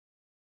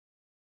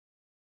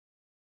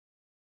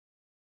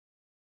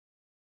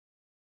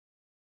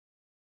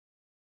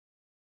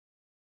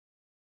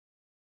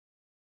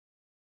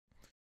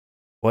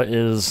What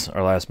is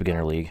our last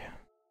beginner league?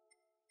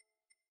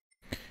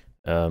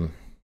 And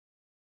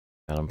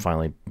I'm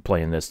finally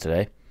playing this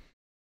today.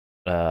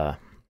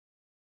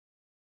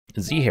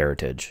 Z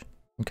Heritage.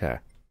 Okay.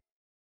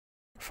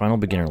 Final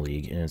beginner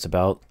league, and it's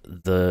about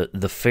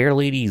the Fair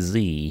Lady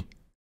Z.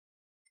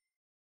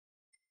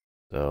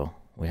 So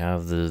we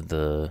have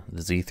the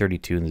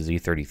Z32 and the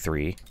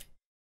Z33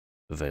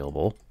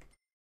 available.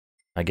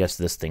 I guess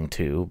this thing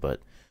too, but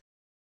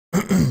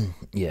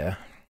yeah.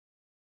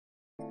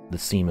 The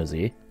SEMA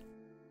Z.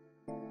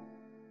 I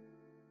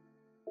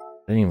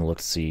didn't even look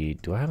to see.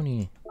 Do I have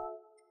any?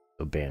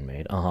 A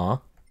bandmate.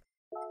 How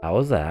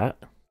was that?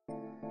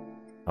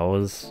 How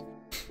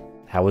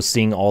was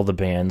seeing all the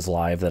bands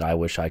live that I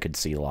wish I could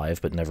see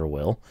live but never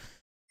will?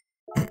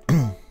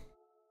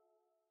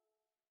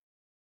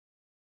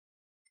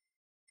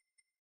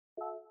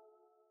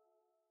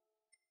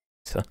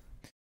 So,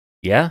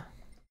 yeah.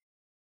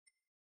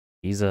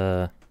 He's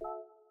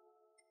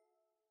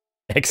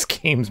X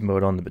Games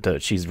mode on the.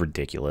 She's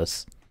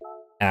ridiculous.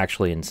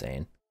 Actually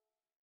insane.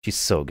 She's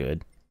so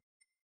good.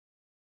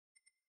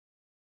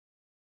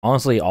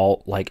 Honestly,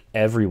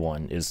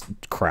 everyone is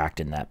cracked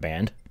in that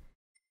band.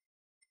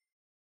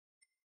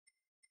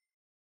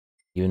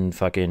 Even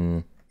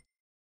fucking...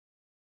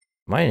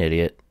 Am I an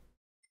idiot?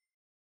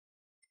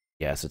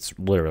 Yes, it's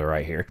literally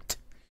right here.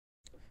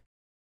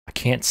 I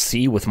can't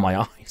see with my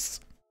eyes.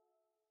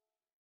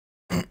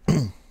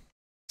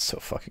 So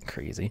fucking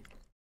crazy.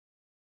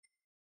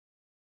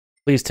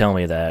 Please tell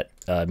me that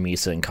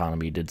Misa and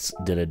Konami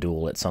did a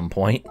duel at some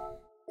point.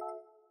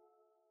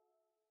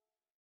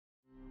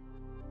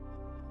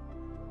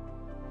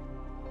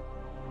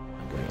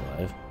 I'm going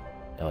live.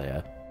 Hell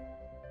yeah.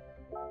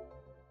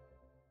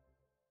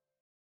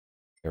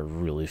 They're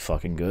really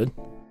fucking good.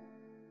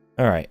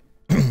 Alright.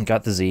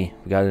 Got the Z.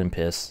 We got it in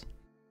piss.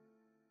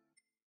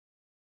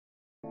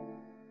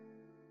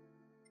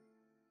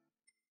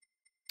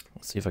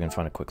 Let's see if I can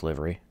find a quick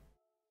livery.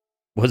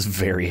 Was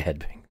very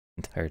headbang the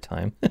entire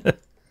time.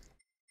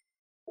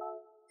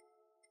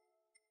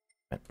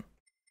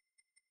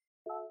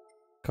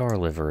 Car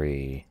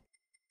livery.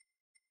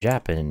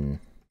 Japan.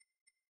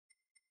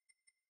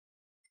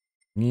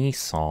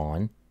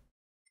 Nissan.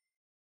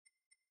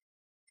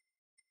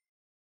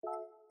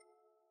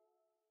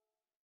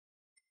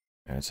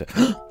 That's it.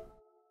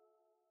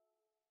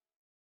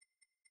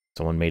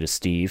 Someone made a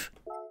Steve.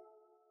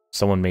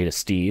 Someone made a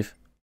Steve.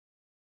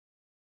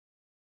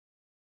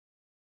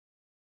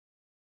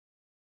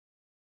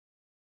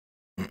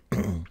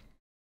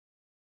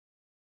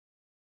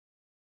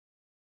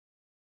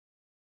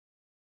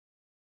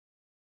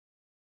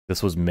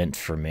 This was meant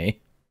for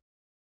me.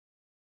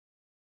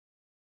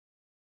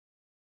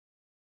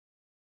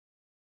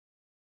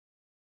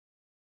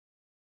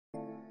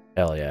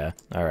 Hell yeah.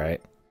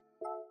 Alright.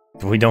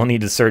 We don't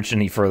need to search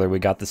any further. We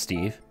got the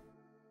Steve.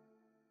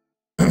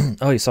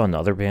 Oh, you saw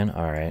another band?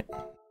 Alright.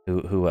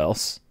 Who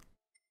else?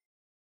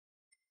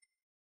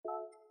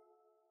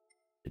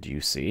 Did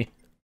you see?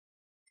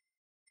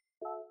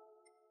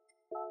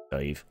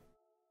 Steve.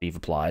 Steve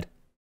applied.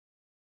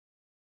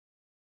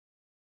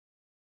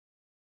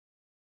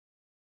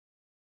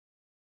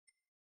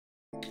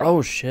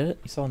 Oh shit,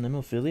 you saw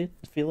Nemophilia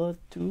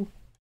too?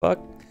 Fuck.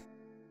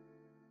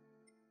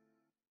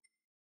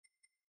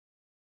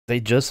 They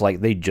just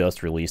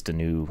released a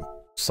new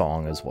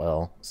song as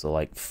well. So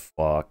like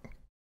fuck.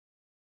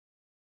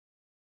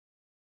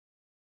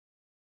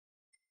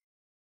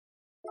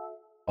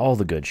 All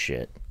the good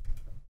shit.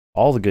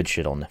 All the good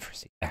shit I'll never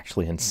see.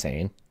 Actually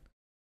insane.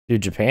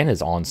 Dude, Japan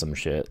is on some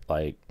shit.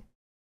 Like,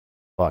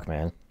 fuck,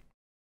 man.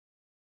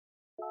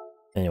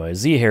 Anyway,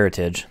 Z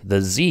Heritage.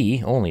 The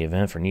Z only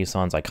event for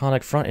Nissan's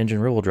iconic front-engine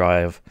rear-wheel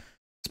drive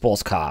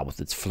sports car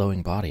with its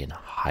flowing body and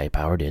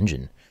high-powered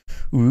engine.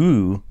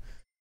 Ooh.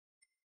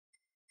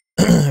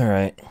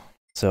 Alright.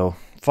 So,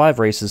 5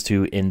 races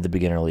to end the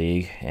beginner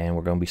league, and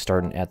we're going to be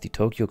starting at the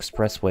Tokyo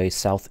Expressway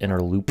South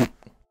Inner Loop.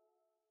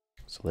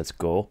 So let's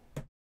go.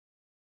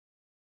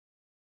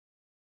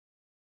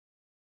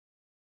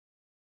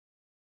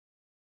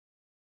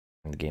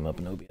 The game up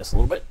in OBS a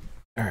little bit.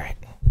 Alright.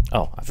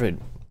 Oh,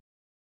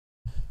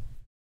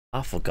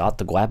 I forgot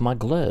to grab my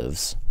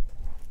gloves.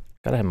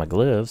 Gotta have my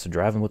gloves for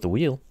driving with the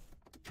wheel.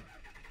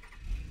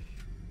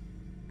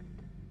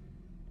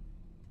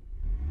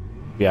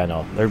 Yeah,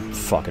 no, they're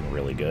fucking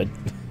really good.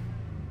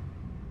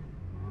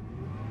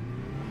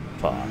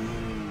 Fuck.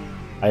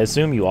 I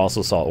assume you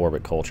also saw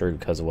Orbit Culture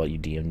because of what you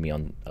DM'd me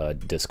on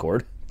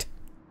Discord.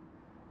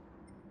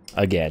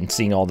 Again,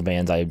 seeing all the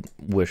bands I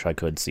wish I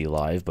could see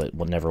live, but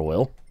never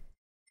will.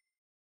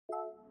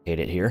 Hate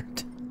it here.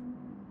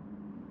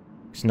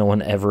 Because no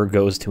one ever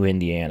goes to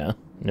Indiana.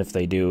 And if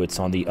they do, it's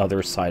on the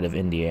other side of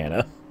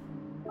Indiana.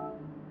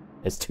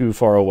 It's too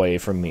far away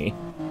from me.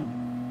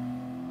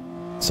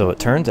 So it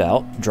turns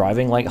out,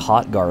 driving like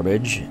hot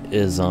garbage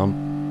is,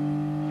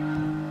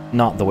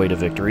 not the way to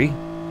victory.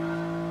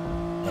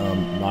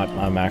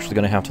 I'm actually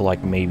gonna have to,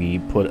 like, maybe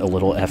put a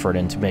little effort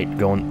into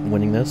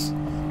winning this.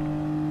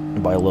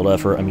 And by a little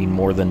effort, I mean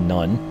more than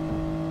none.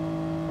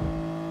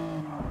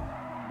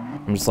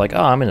 I'm just like,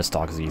 oh, I'm in a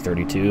stock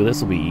Z32.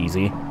 This will be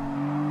easy.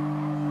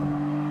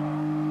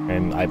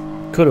 And I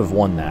could have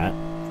won that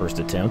first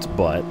attempt,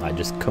 but I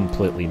just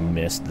completely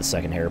missed the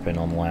second hairpin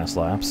on the last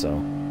lap, so...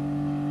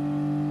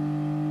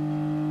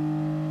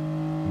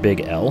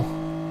 Big L.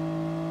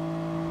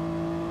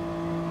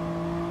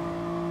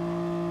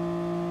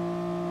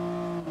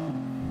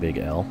 Big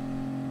L.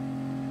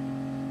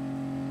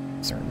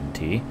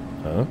 Certainty.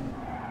 Huh?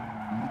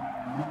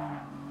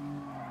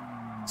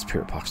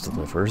 Spirit Box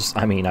delivers.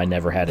 I mean, I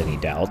never had any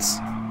doubts.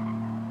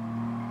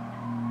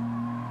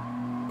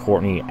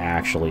 Courtney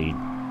actually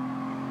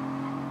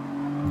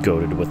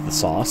goated with the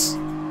sauce.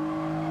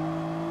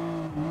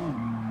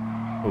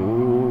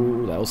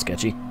 Ooh, that was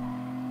sketchy.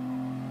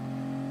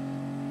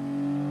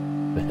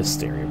 The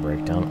hysteria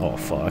breakdown. Oh,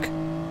 fuck.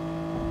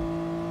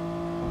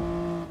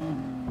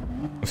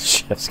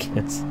 Chef's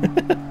kiss.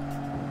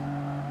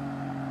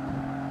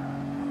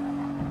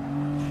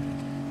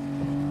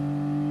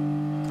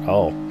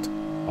 Oh.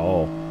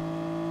 Oh.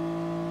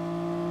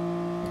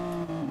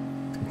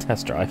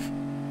 Test drive.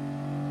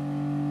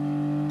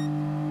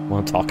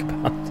 Want to talk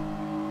about it?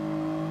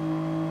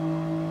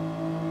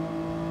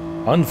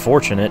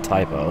 Unfortunate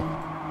typo.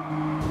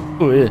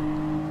 Ooh, yeah.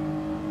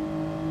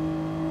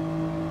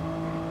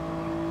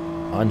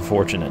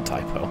 Unfortunate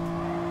typo.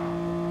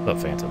 But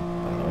Phantom,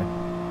 by the way.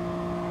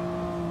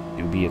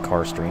 Do be a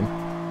car stream.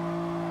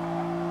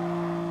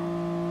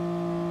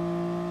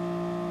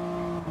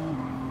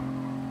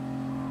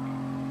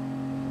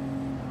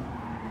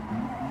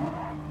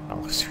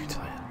 Alex,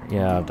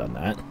 yeah, I've done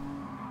that.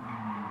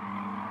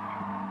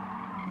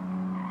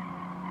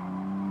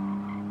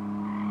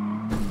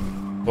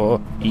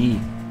 Oh, E.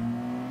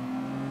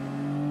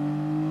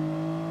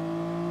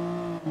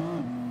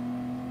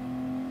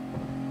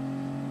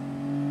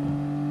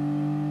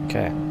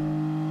 Okay.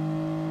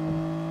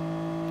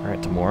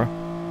 Alright, tomorrow.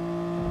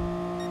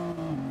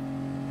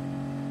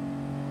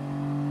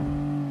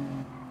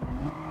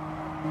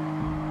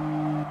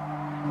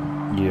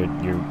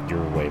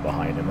 You're way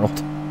behind,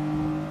 Emerald.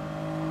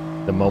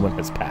 The moment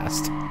has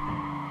passed.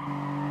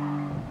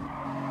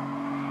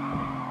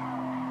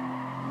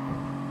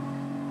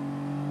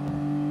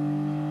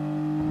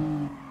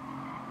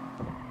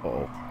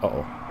 Uh-oh.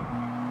 Uh-oh.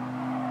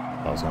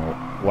 I was gonna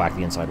whack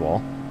the inside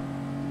wall.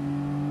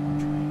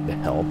 The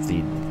hell,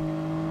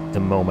 the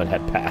moment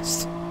had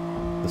passed.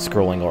 The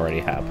scrolling already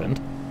happened.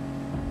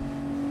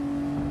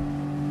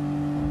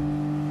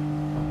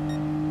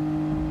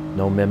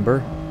 No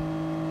member?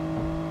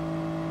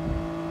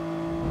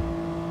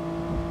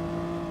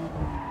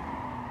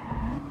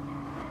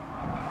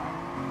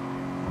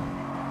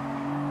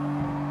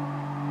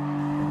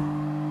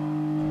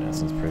 That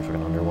sounds pretty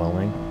fucking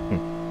underwhelming.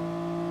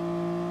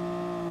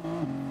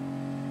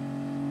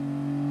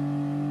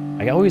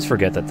 I always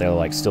forget that they're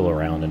like still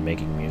around and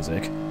making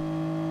music.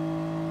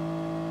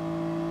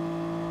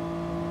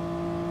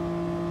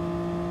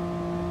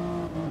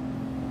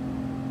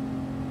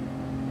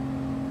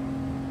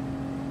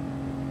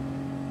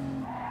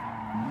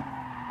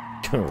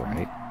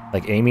 Right.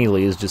 Like Amy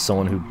Lee is just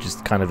someone who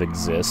just kind of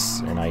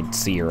exists, and I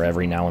see her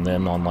every now and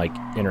then on like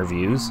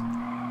interviews.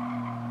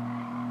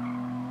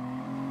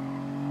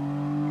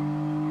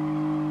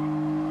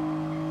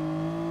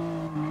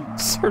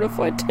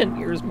 Certified 10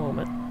 years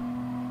moment.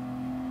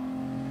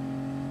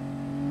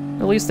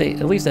 At least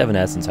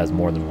Evanescence has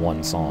more than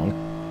one song.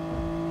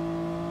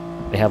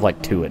 They have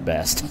like 2 at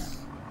best.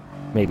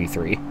 Maybe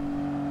 3.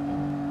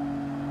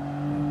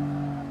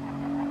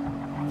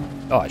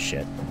 Oh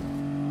shit.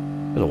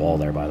 There's a wall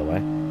there, by the way.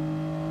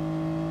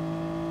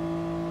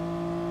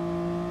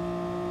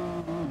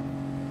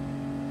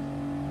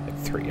 Like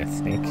 3, I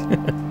think.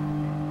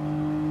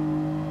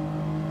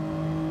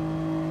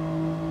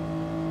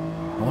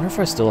 I wonder if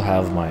I still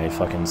have my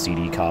fucking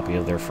CD copy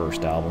of their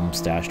first album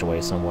stashed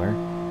away somewhere.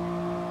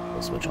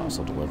 Killswitch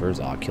also delivers.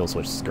 Ah,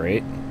 Killswitch is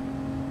great.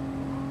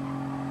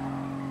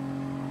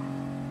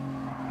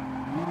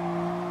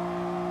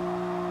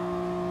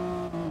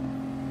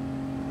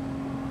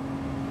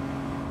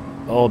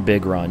 Oh,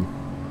 big run.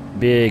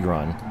 Big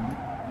run.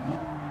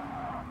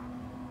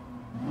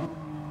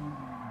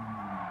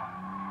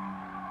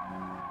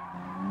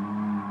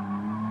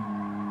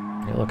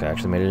 Hey, look, I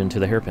actually made it into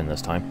the hairpin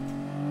this time.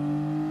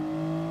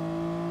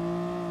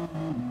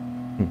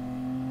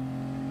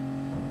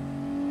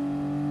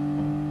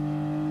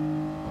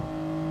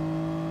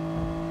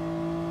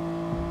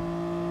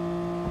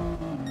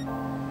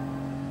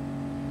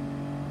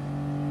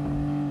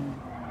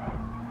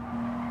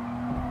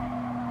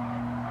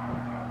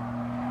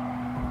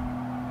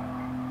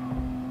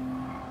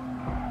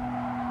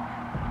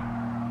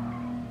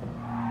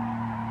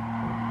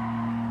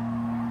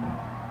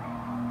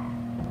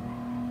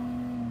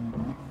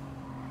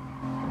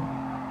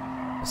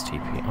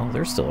 STP. Oh,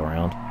 they're still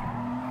around.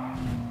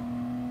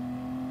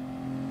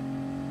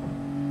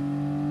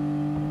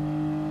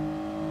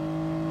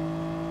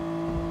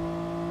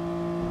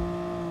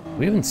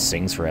 We even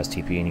sings for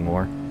STP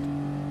anymore.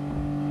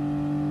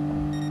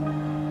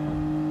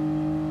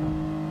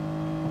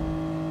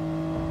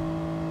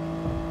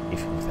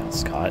 Even without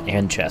Scott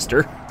and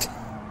Chester.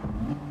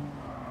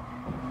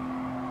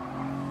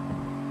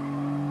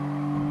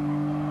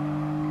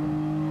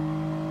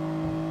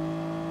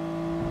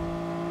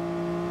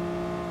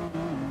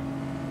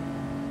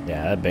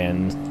 Yeah, that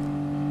band.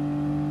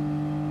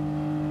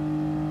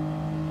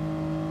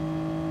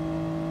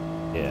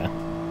 Yeah.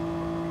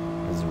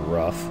 It's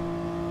rough.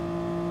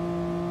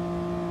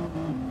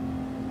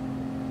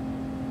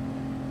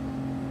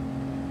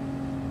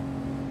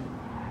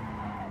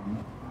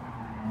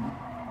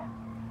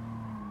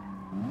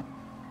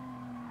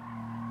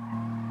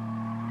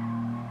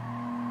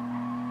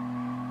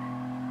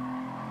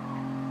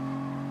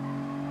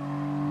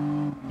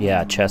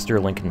 Yeah, Chester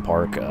Linkin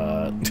Park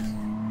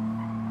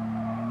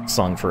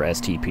sung for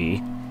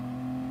STP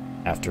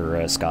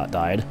after Scott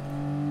died.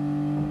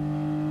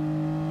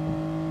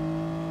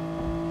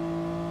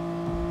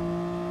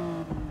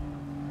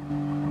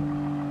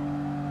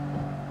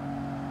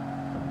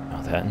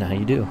 Oh, that and how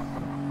you do.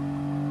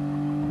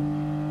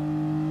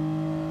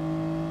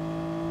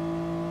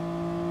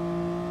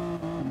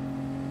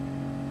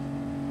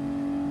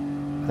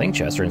 I think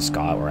Chester and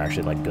Scott were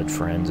actually like good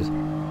friends.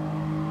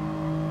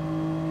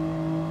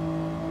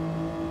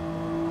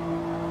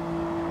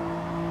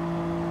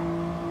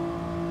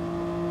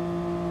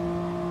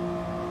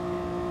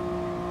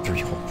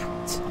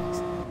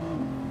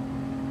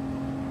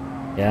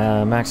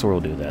 Yeah, Maxwell will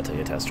do that to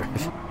you, test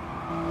drive.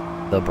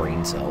 The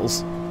brain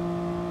cells.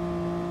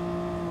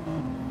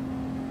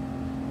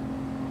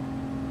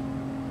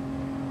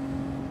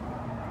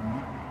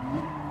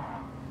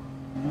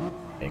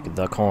 Make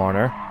the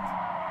corner.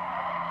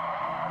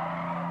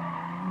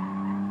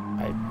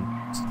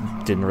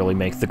 I didn't really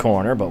make the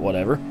corner, but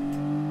whatever.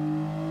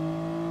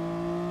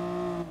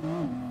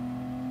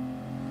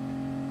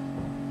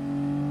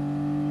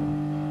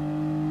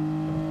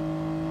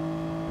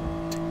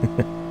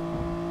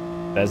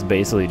 That's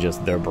basically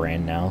just their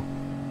brand now.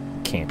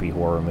 Campy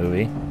horror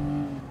movie.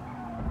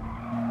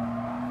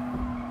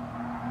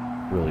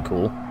 Really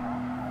cool.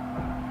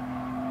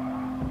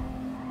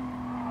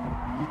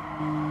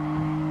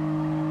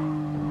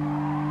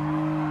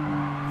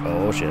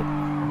 Oh shit.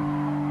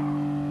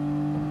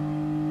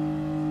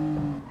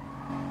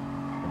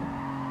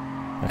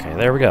 Okay,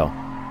 there we go.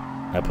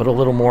 I put a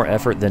little more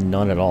effort than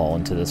none at all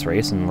into this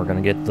race, and we're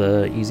gonna get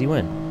the easy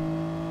win.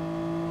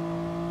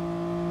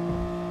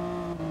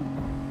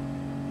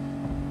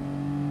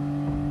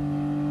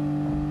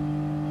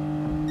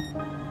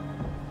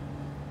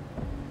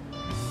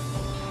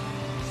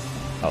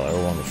 Oh, they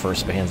were one of the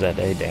first bands that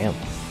day. Damn.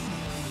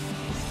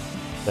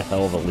 The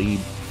hell of a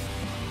lead.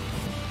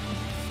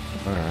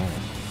 Alright.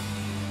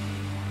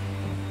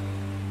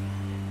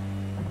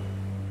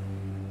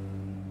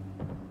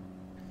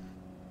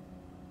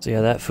 So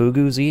yeah, that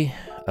Fuguzi,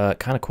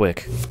 kind of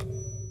quick.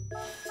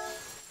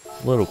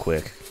 A little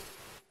quick.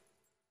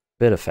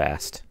 Bit of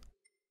fast.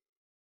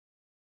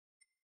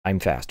 I'm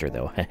faster,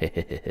 though.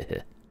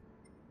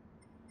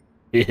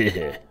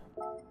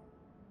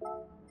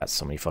 Got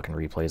so many fucking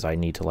replays I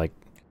need to, like,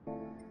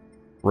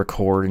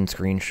 record and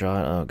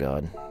screenshot. Oh,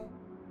 God.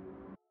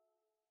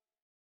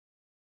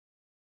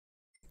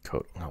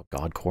 Oh,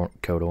 God,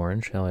 Code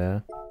Orange. Hell yeah.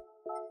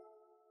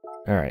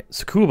 Alright,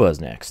 Tsukuba's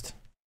next.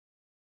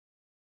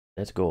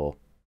 Let's go.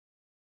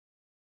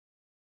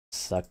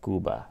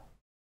 Tsukuba.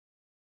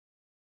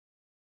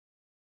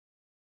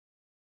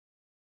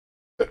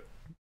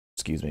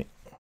 Excuse me.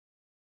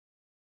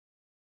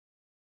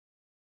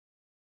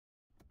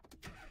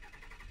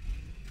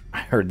 I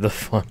heard the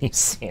funny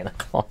Santa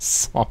Claus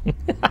song.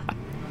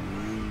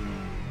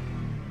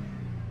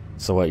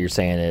 So what you're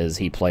saying is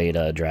he played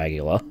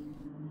Dragula.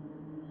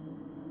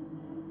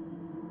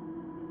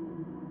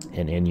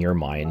 And in your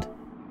mind,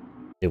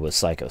 it was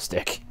Psycho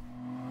Stick.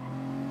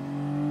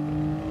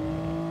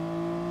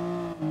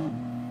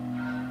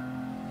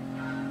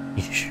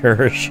 You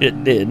sure as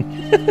shit did.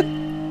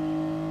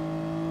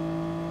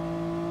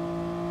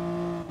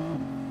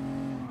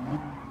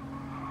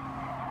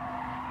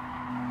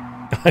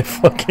 I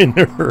fucking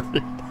heard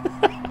it.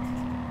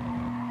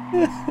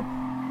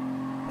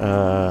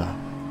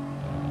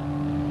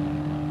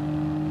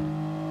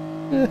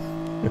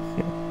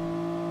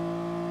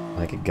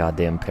 Like a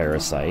goddamn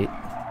parasite.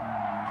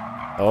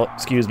 Oh,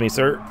 excuse me,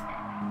 sir.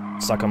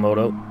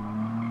 Sakamoto.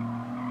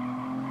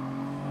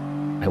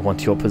 I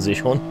want your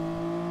position.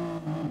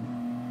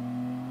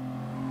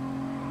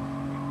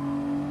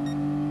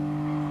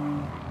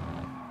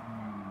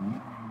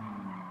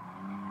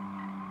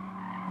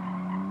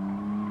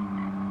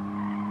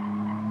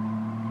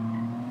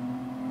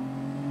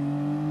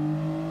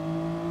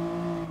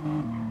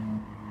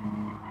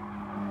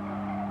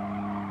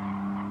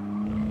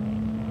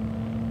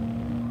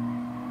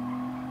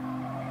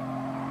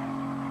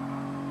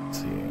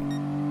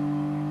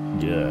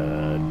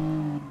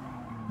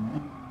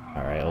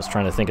 Alright, I was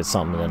trying to think of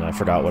something and then I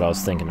forgot what I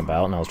was thinking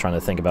about, and I was trying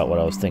to think about what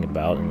I was thinking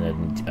about, and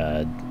then,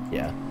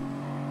 yeah.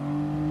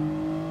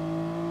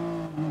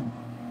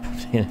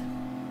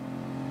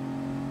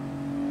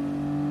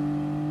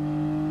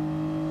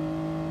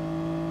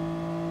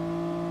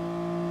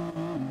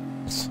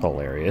 It's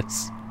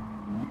hilarious.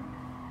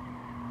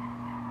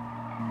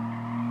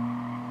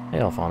 Hey,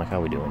 Alphonic, how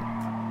we doing?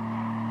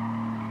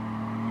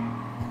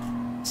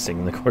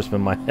 Singing the chorus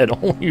in my head,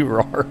 only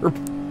Rarb.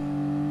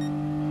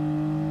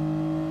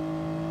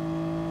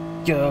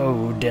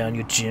 Go down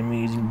your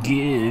chimneys and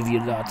give you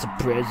lots of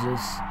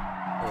presents.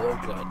 Oh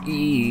God,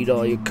 eat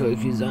all your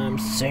cookies, I'm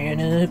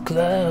Santa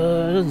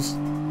Claus.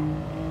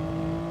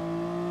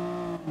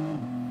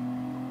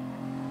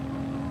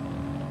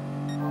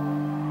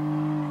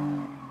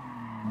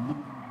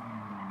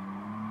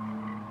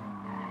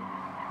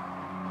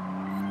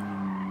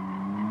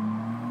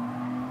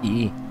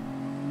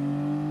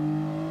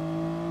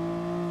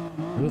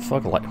 Who the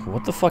fuck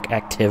what the fuck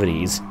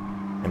activities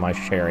am I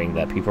sharing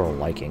that people are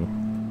liking?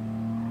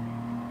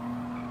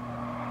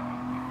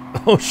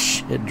 Oh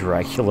shit,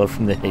 Dracula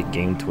from the hit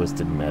game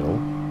Twisted Metal.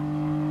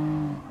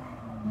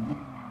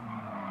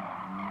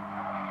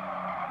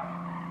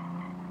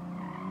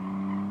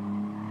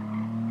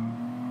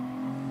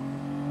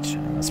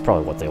 That's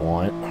probably what they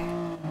want.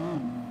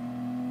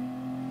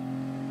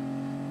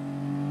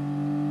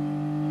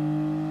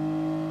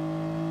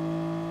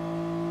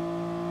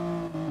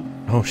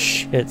 Oh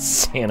shit,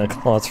 Santa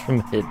Claus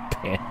from Hit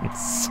Band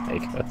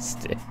Psycho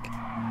Stick.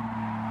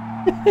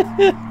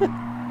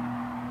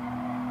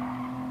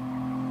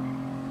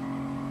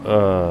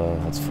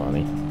 That's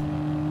funny.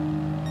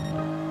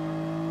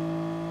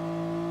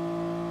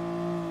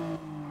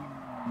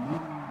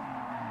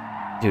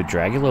 Dude,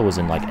 Dracula was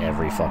in like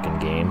every fucking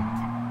game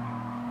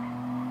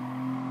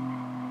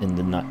in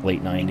the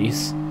late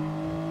 90s.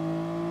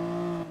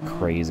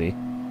 Crazy.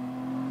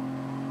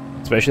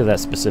 Especially that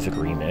specific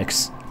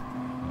remix.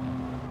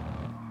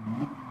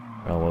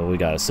 Oh, well, we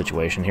got a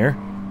situation here.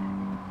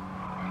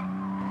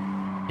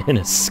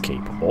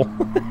 Inescapable.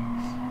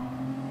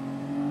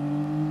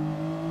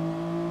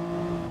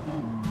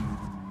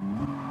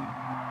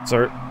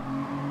 Sir.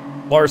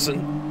 Larson.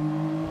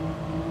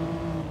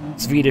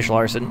 Swedish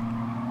Larson.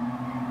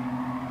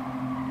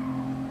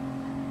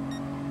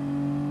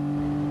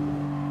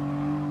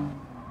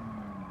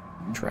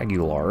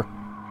 Dragular.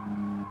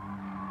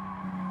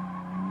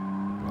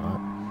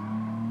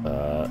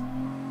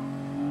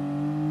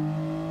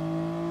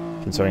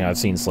 Considering I've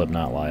seen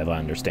Slipknot live, I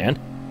understand.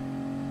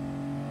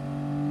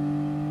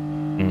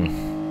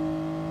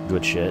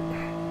 Good shit.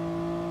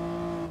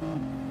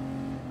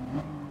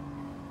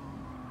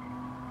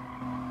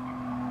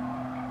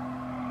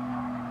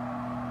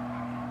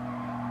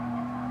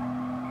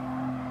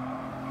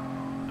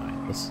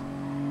 Alright, this.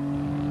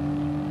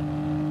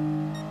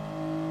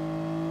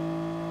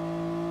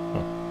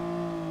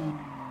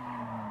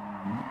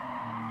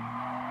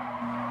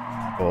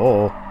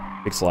 Oh,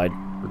 big slide.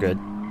 We're good.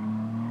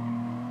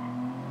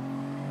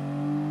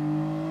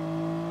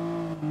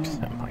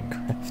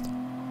 Minecraft.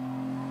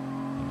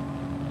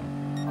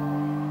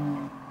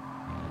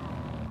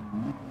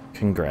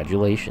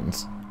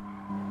 Congratulations.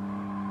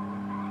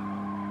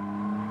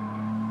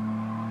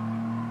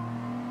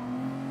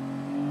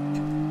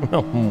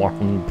 Well,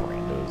 Marlon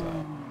Brando's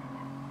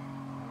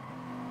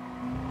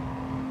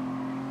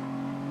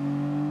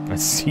out. I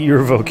see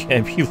your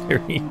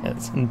vocabulary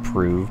has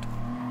improved.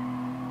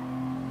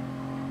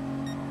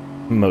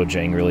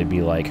 Mojang really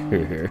be like,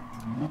 here.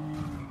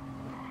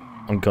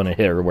 I'm gonna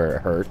hit her where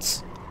it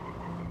hurts.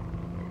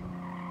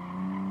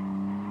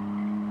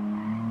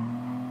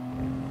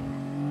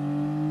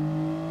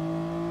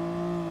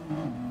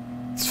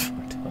 It's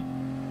fucked up.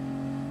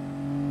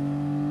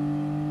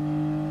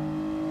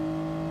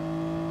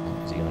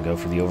 Is he gonna go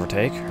for the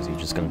overtake, or is he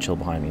just gonna chill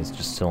behind me? He's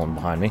just chilling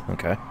behind me.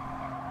 Okay.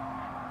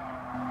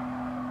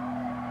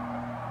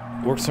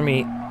 Works for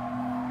me.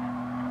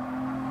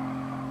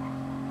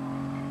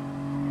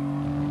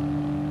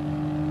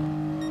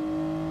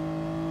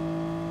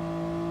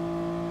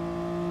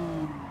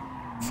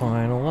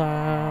 Final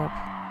lap.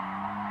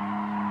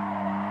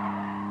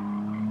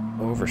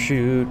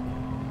 Overshoot.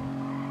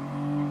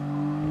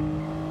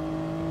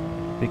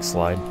 Big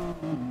slide.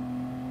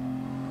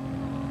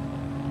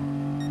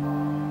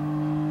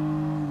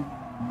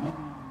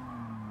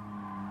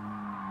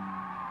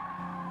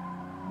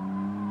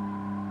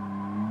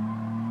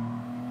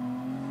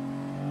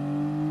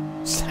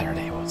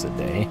 Saturday was a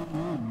day.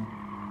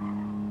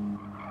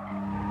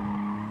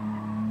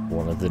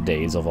 One of the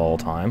days of all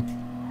time.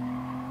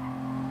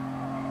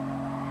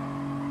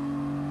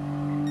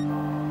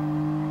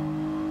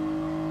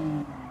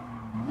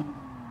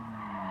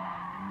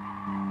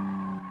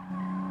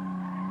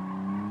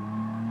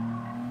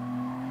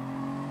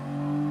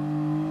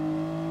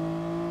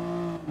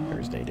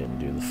 Thursday didn't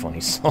do the funny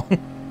song.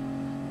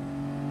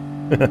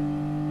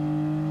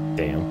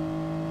 Damn.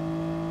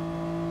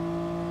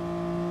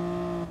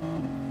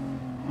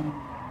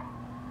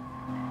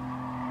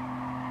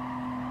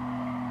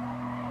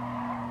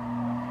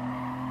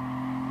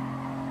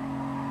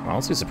 I'm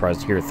honestly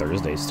surprised to hear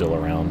Thursday's still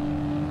around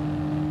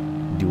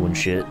doing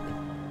shit.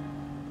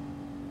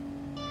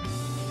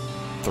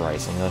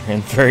 Thrice, on the other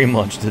hand, very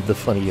much did the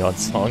funny yacht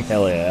song.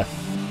 Hell yeah.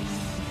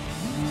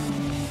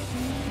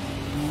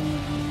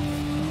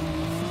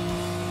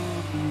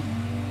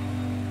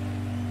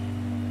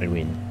 I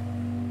mean,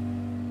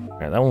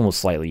 yeah, that one was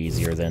slightly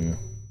easier than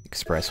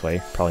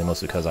expressway. Probably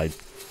mostly because I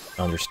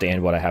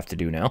understand what I have to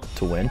do now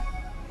to win.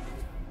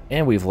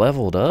 And we've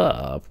leveled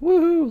up.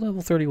 Woohoo!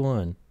 Level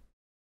 31.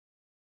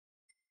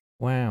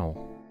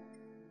 Wow.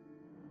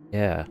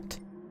 Yeah.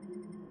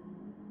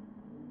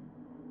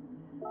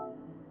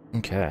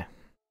 Okay.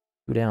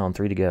 2 down,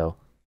 3 to go.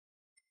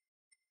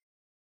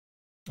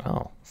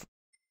 Oh.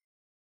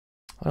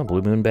 Oh,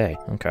 Blue Moon Bay.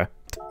 Okay.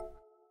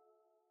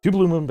 To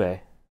Blue Moon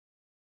Bay.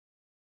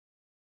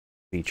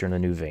 Featuring a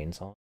new Vane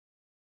song.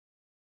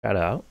 Shout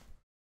out.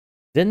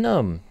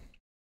 Didn't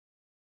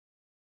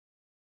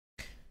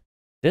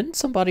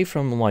somebody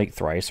from like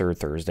Thrice or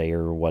Thursday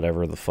or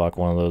whatever the fuck,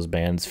 one of those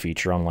bands,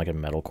 feature on like a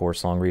metalcore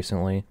song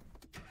recently?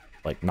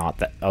 Like not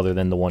that, other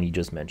than the one you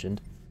just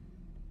mentioned.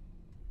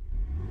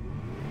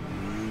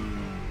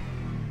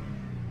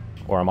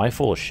 Or am I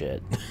full of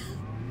shit?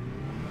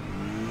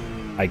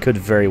 I could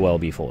very well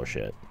be full of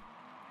shit.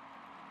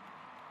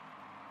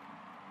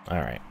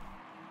 Alright.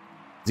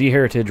 Z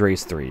Heritage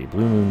Race 3,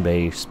 Blue Moon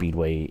Bay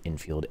Speedway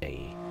Infield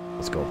A.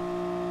 Let's go.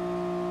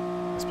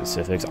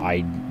 Specifics,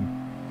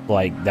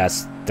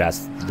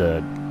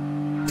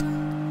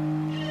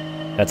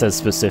 that's as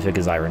specific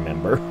as I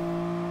remember,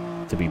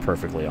 to be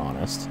perfectly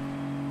honest.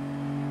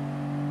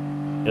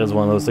 It was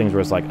one of those things where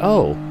it's like,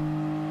 oh,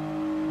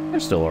 they're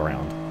still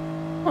around.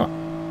 Huh.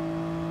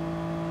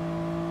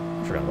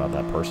 I forgot about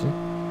that person.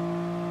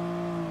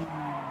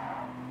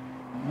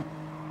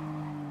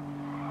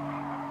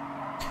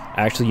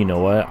 Actually, you know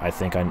what? I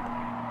think I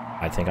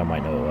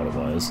might know what it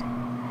was.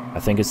 I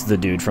think it's the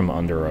dude from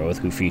Under Oath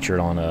who featured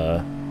on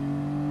a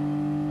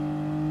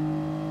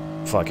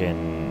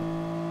fucking...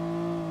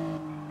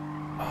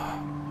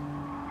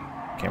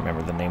 can't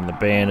remember the name of the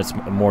band. It's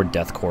a more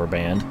deathcore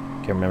band.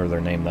 Can't remember their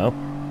name though.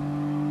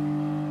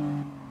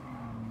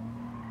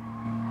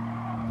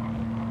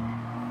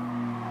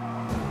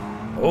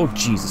 Oh,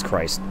 Jesus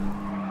Christ.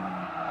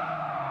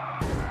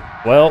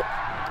 Well,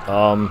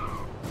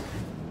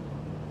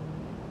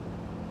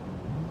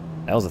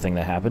 that was the thing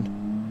that happened.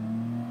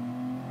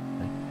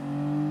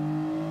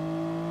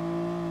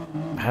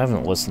 I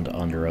haven't listened to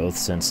Under Oath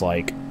since,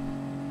 like,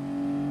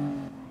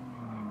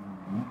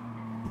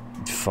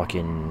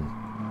 fucking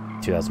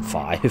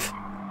 2005.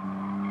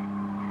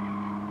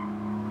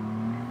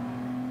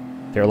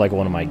 They're like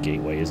one of my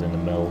gateways into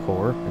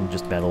metalcore and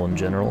just metal in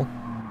general.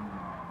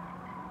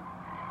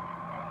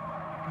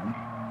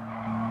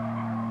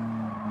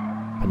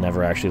 I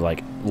never actually,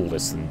 like,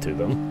 listened to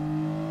them.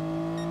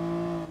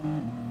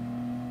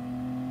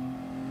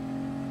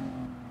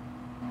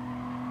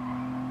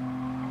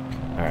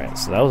 Alright,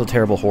 so that was a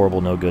terrible,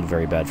 horrible, no good,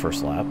 very bad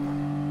first lap.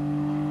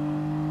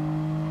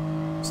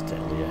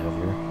 Steadily ahead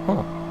here.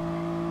 Huh.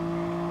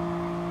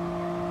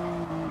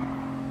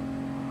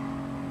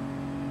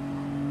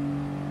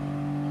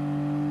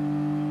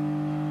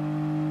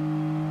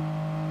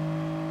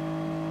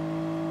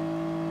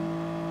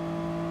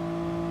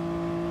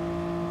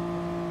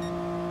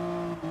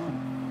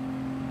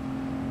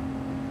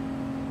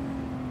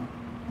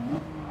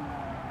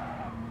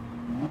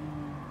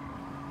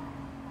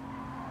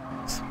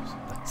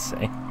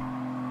 Say.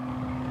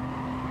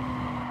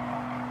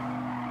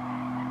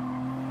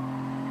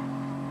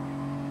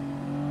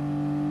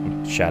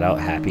 Shout out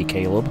Happy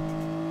Caleb.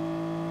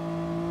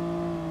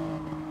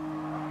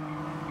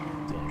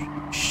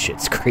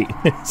 Shit's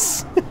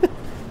greatness.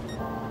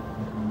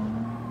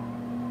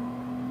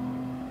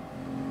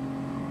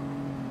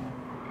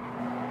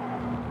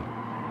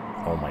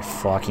 Oh my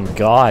fucking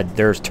god,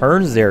 there's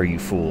turns there, you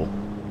fool.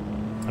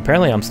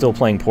 Apparently I'm still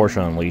playing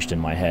Porsche Unleashed in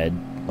my head,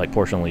 like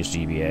Porsche Unleashed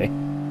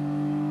GBA.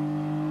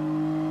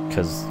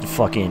 Because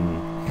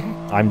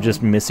fucking, I'm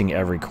just missing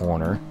every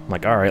corner. I'm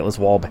like, alright, let's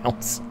wall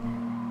bounce.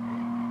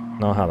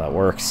 Know how that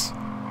works.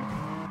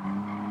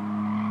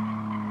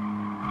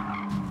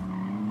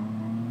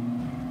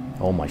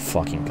 Oh my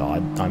fucking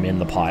god, I'm in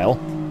the pile.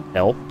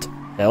 Help.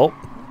 Help.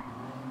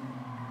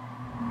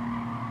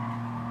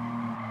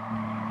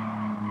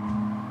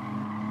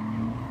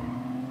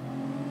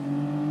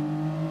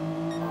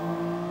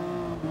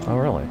 Oh,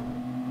 really?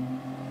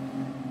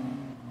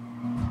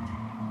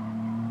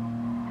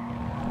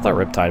 I thought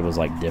Riptide was,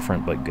 like,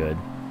 different, but good.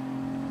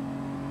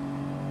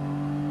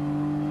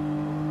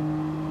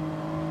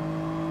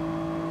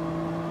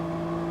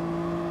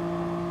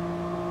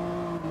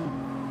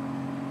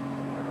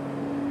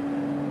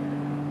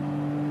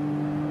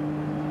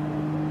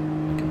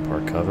 I can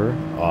park cover.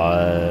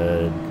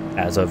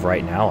 As of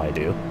right now, I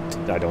do.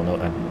 I don't know.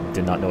 I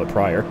did not know it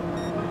prior.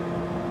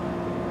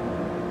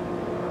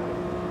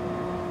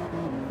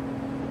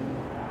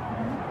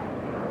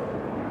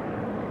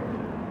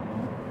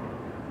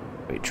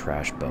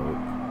 Trash boat.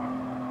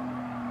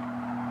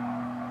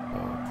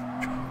 Oh,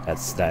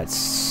 that's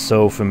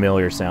so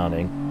familiar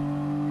sounding.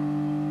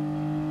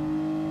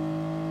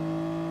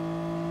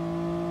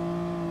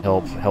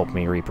 Help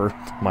me, Reaper.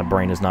 My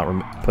brain is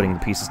not putting the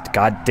pieces.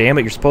 God damn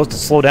it! You're supposed to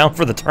slow down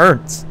for the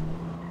turns.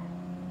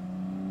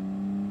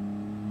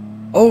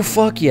 Oh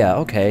fuck yeah!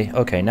 Okay,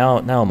 okay. Now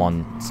I'm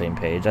on the same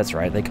page. That's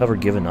right. They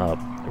covered Given Up.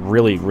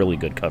 Really, really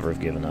good cover of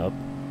Given Up.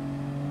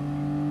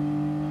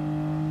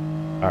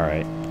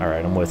 Alright,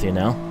 I'm with you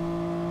now.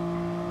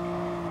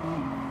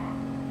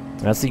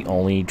 That's the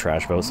only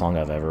Trash Boat song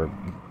I've ever,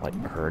 like,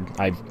 heard.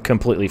 I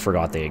completely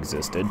forgot they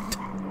existed.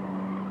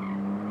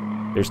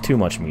 There's too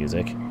much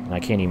music, and I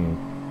can't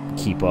even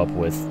keep up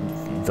with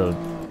the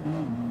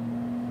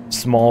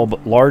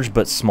large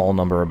but small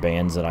number of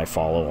bands that I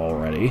follow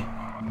already.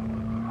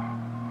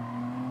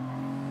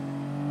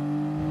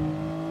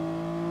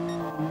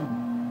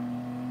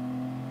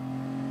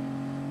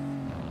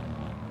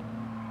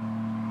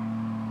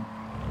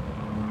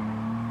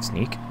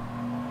 Sneak.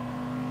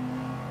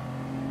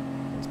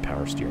 This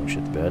power steering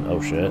shit to bed. Oh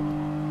shit.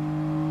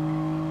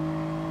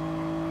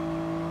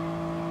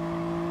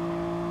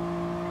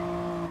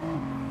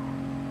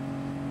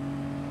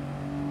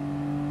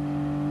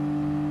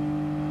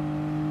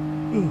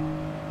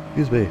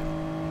 Excuse me.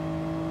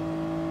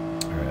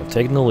 Alright, I've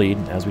taken the lead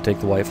as we take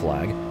the white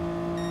flag.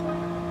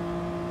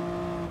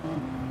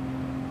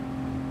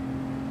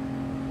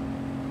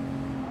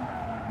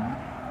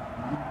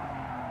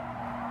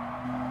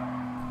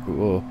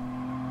 Ooh.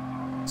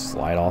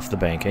 Slide off the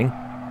banking.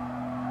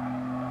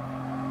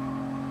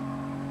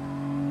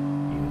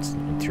 Units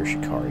in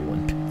Shikari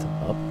wouldn't pick them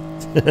up.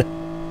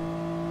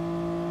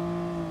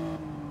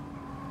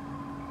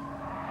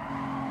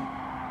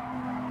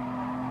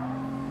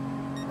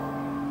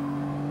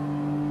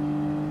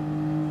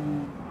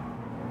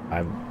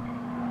 I've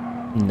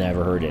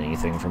never heard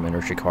anything from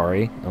Inner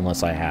Shikari,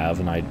 unless I have,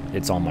 and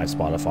it's on my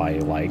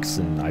Spotify likes,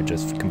 and I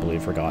just completely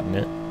forgotten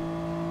it.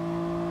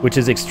 Which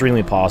is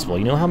extremely possible.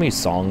 You know how many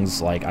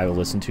songs, like, I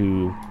listen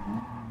to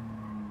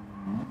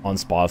on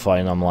Spotify,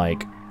 and I'm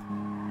like,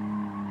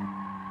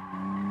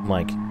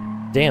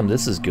 damn,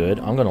 this is good,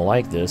 I'm gonna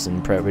like this,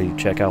 and probably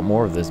check out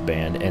more of this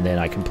band, and then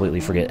I completely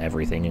forget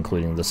everything,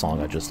 including the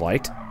song I just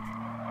liked.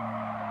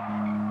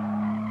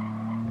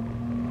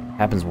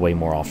 Happens way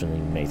more often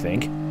than you may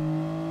think.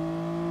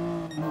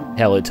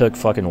 Hell, it took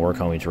fucking Work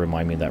Homie to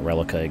remind me that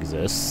Relica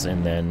exists,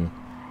 and then,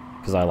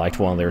 because I liked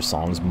one of their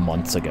songs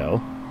months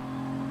ago.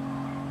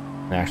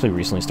 I actually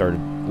recently started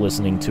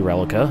listening to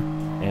Relica,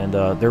 and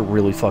they're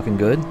really fucking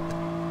good.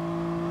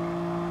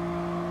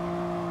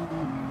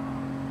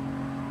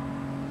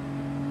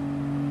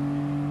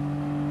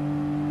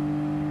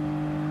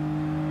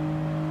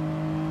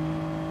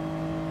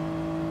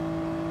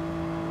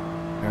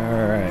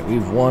 Alright,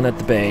 we've won at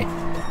the bay.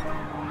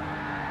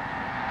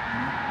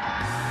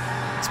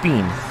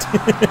 Beam.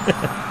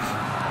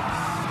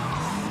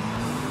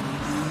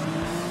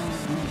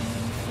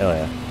 Hell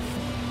yeah.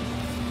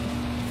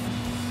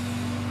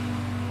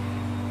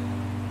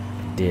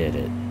 Did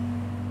it.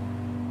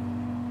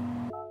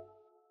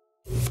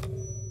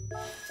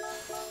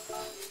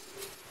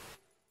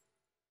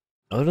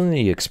 Other than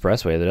the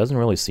Expressway, there doesn't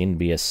really seem to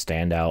be a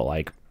standout,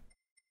 like,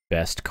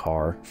 best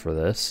car for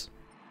this.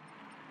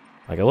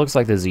 Like, it looks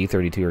like the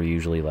Z32 are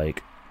usually,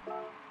 like,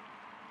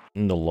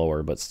 in the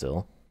lower, but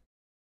still.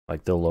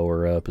 Like the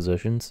lower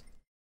positions.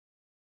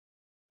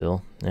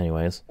 Still,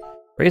 anyways.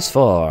 Race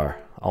 4,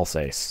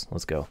 Alsace.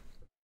 Let's go.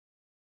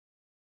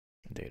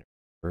 Data.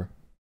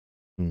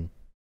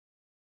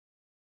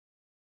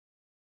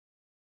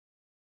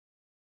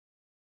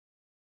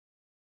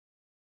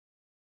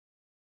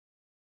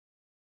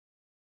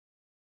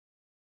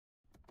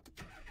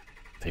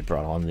 They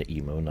brought on the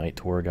emo night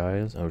tour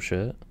guys. Oh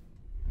shit.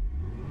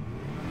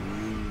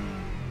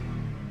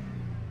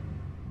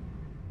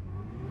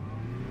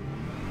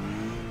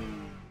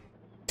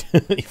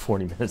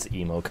 40 minutes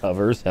emo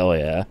covers, hell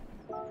yeah.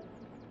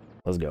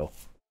 Let's go.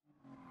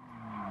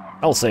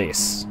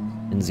 Alsace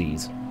in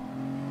Z's.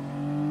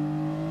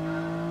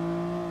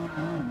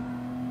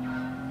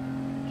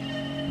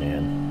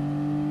 Man.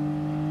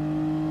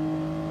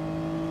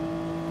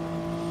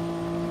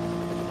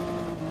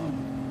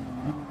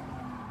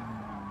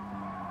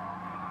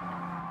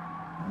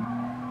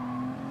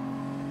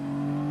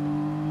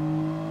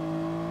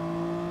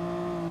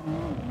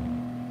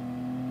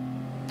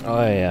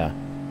 Oh yeah.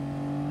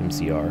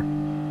 MCR.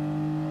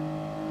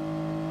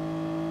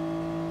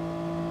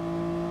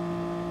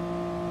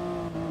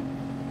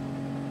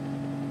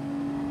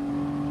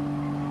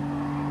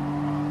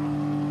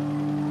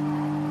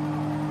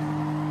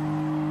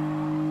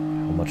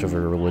 How much of a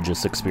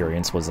religious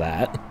experience was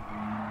that?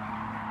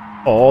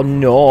 Oh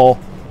no!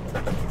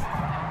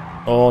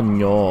 Oh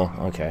no,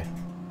 okay.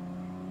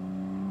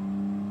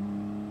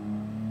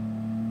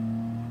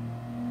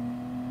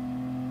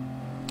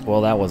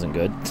 Well, that wasn't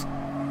good.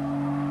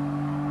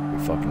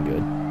 Fucking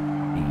good.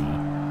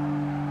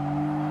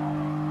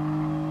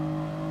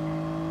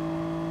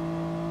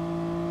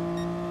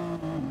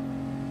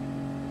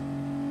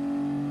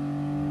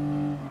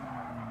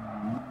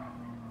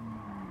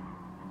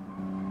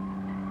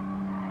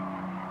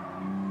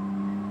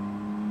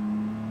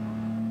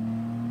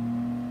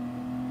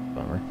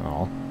 Bummer.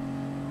 Oh.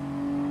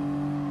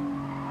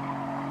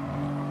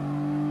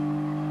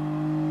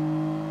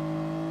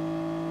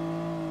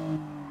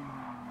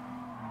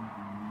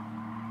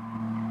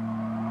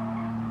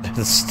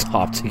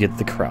 Stop to get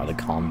the crowd to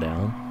calm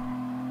down.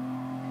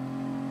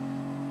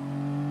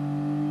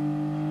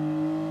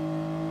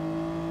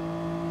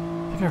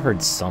 I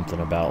heard something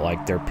about,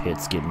 like, their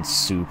pits getting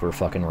super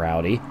fucking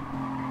rowdy.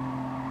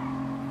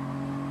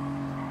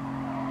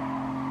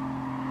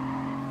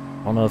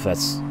 I don't know if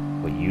that's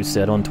what you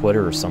said on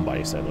Twitter or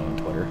somebody said it on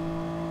Twitter.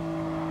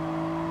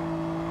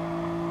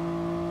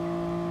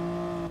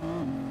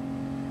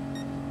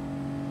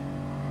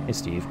 Hey,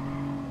 Steve.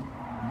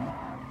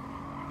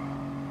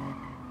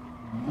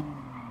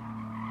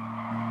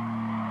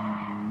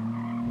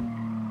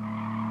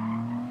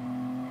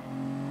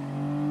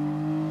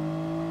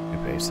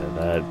 Toupee said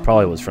that.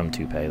 Probably was from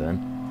Toupee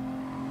then.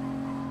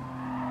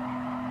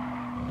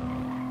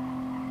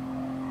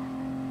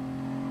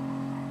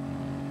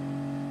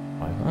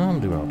 I'm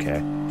doing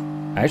okay.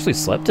 I actually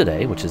slept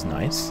today, which is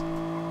nice.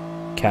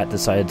 Cat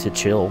decided to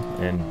chill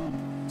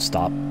and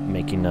stop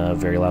making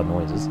very loud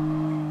noises.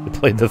 It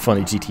played the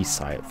funny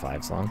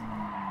GT5 song.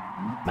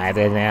 My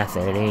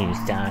tenacity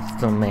starts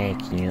to make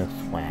you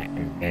sweat.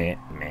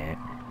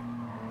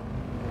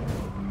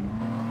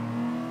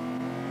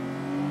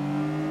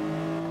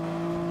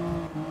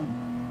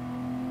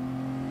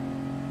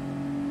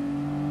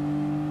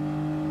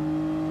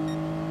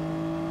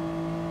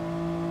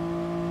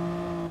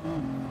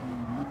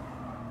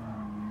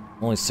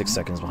 Only 6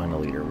 seconds behind the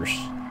leader. We're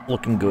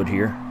looking good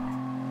here.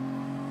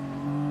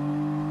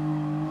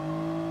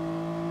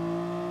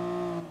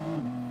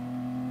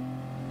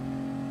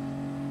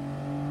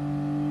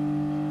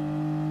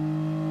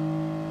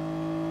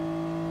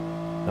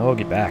 Oh,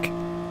 get back.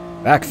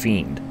 Back,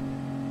 fiend.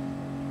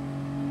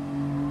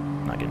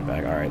 Not getting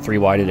back. Alright, 3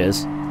 wide it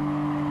is.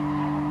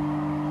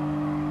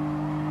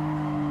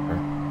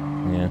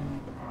 Yeah.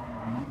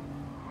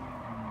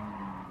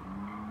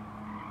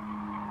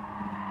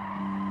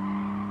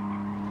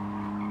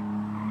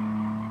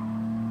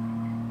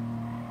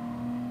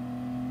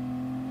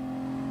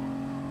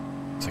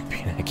 It's like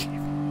being a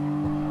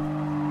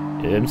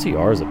game. Yeah,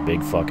 MCR is a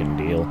big fucking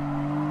deal.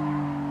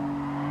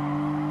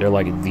 They're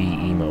like the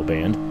emo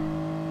band.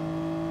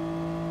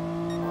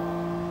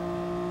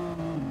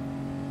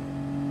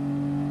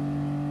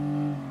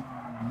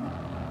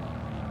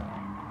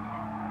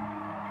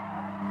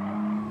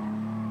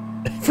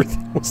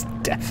 Everything was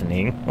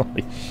deafening.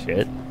 Holy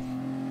shit.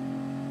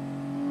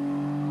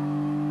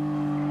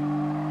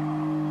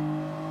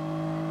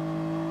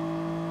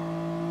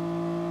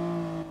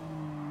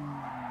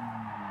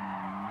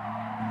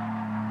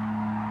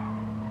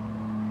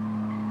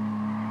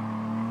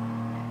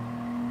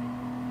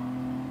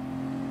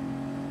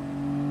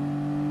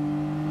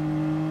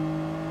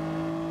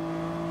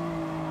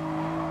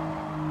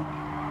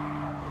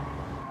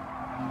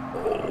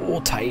 Oh,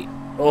 tight.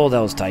 Oh, that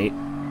was tight.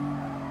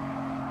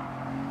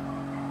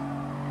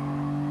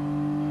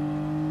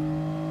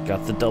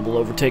 Got the double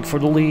overtake for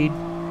the lead.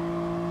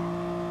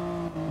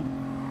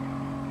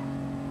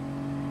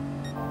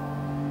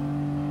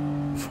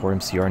 Before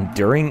MCR and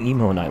during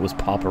emo night was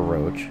Papa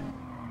Roach.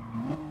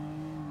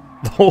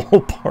 The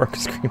whole park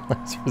screamed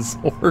last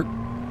resort.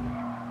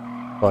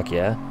 Fuck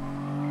yeah.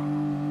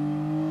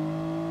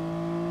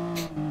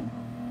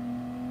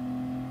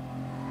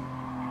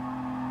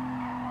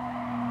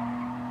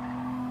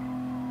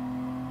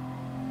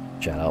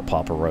 Shout out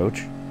Papa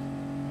Roach.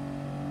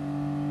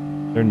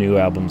 Their new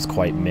album's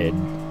quite mid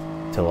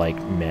to like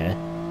meh,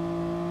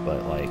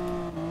 but like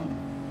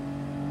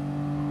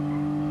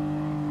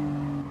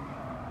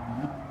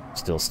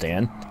still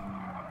stand.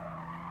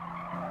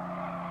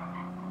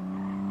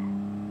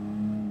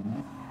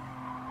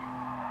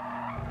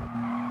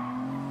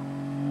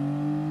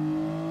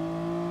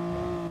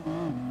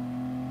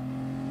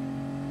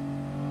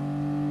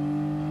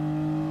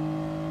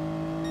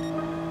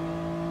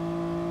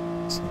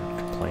 It's not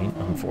a complaint,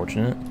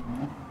 unfortunate.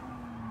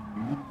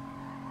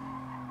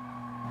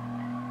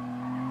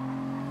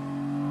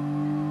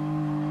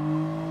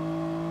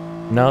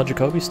 No,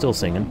 Jacoby's still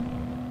singing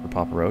for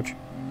Papa Roach.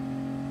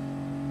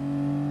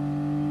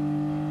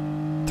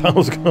 I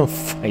was gonna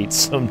fight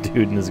some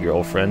dude and his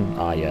girlfriend.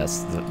 Ah,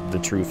 yes, the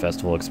true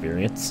festival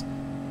experience.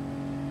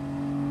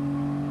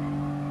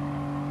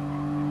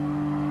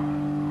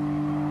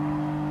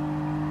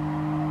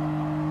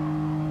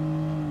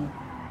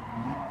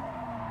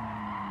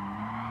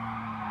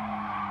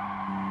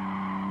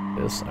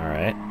 This,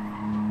 alright.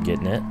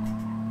 Getting it.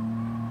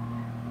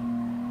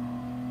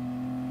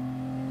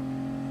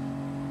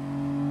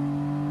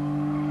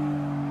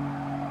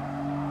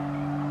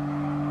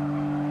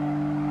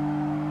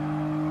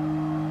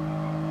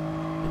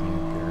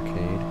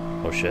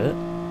 Oh shit.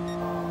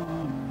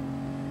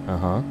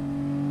 Uh-huh.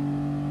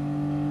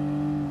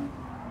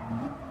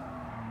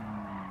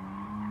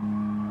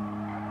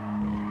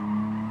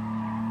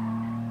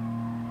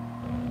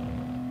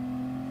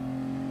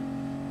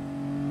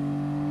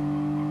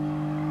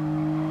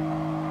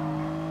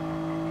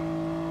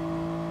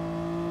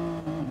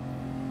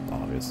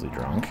 Obviously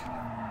drunk.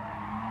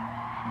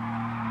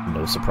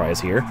 No surprise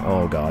here.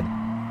 Oh god.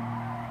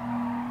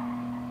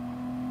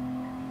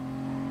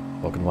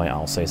 Welcome to my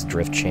Alsace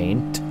drift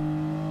chain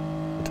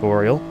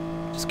tutorial.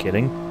 Just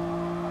kidding.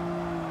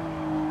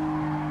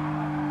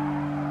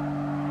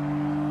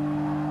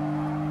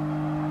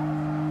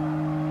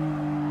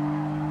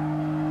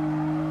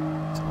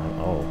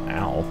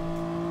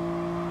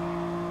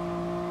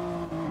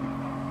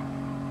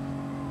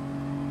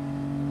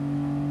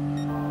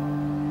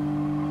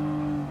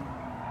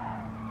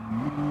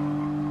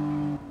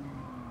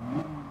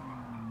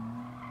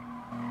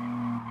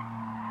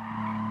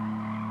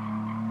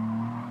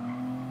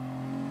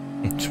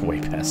 It's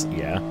way past,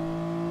 yeah.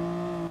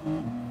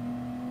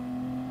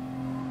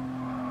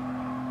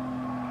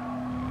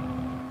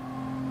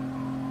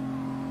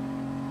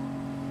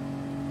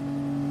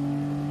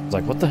 It's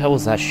like, what the hell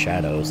was that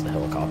shadow? Is the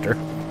helicopter?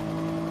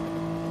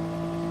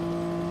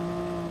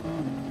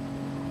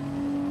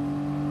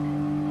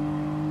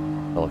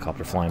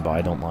 Helicopter flying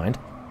by, don't mind.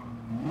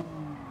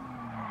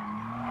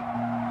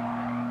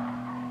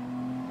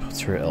 Puts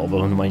her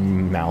elbow in my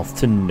mouth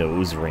to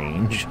nose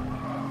range.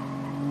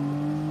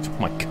 Oh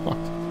my god.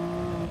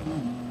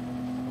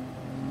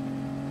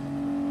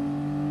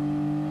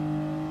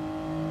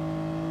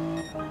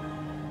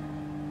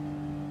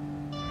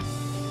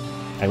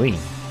 Eileen.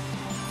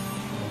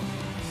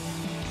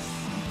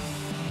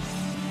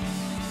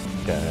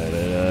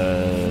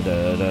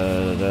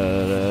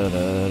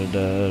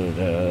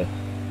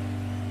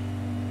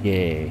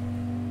 Yay.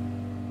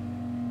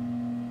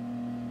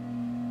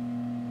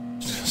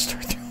 Just gonna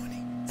start throwing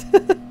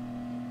it.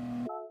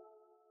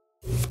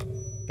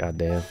 God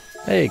damn.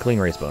 Hey, clean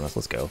race bonus,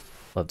 let's go.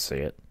 Let's see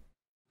it.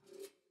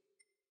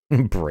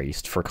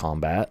 Braced for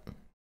combat.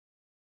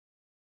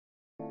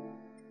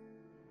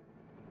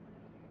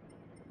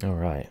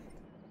 Alright.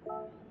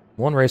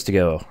 One race to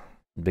go.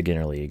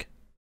 Beginner League.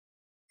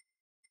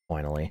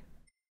 Finally.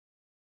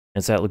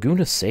 It's at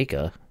Laguna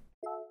Seca.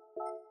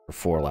 For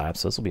 4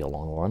 laps, so this will be a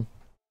long one.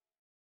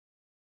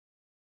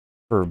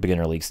 For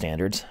Beginner League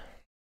standards.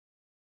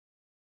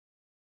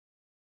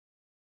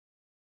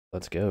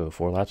 Let's go.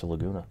 4 laps of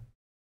Laguna.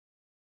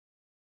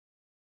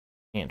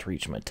 Can't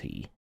reach my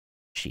tea.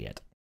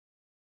 Shit.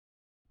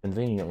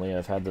 Conveniently,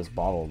 I've had this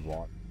bottled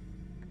water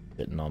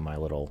sitting on my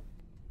little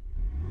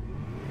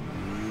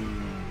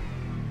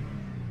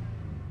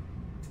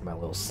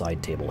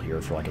side table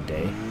here for like a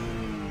day.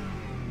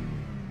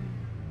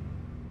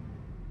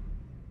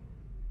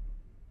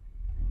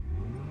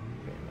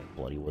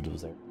 Bloody Woods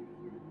was there.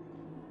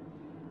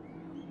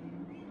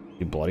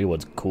 Dude, Bloody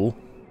Woods cool.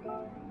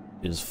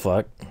 As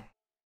fuck.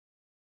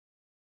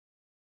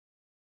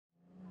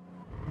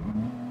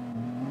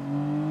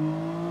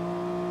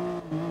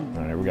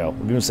 Alright, here we go.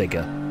 We're doing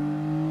Seca.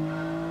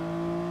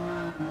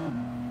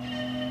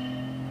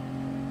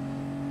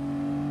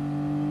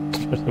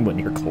 Went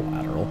near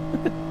collateral.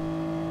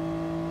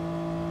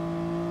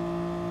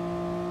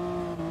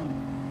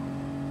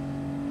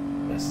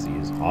 Best Z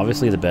is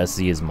obviously the best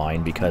Z is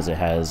mine because it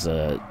has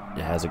a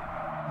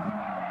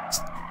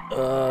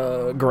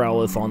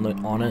Growlithe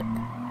on it.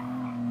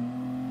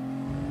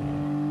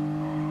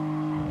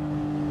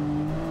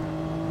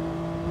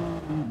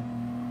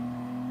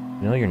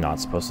 You know you're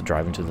not supposed to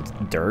drive into the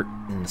dirt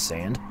and the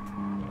sand.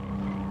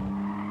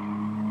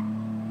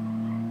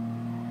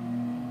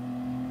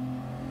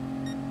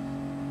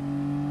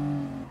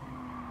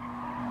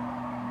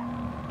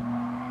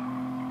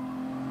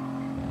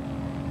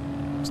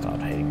 Stop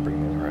hating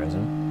Bring Me the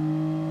Horizon.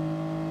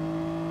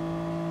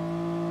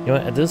 You know,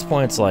 at this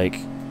point, it's like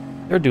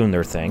they're doing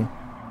their thing,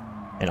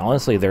 and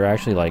honestly, they're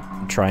actually like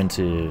trying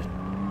to.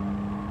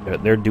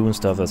 They're doing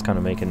stuff that's kind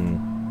of making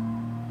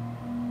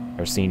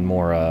our scene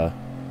more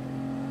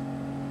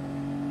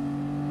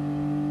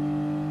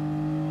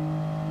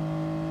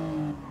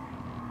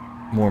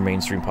more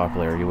mainstream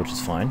popularity, which is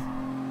fine.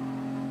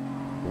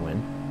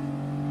 Win.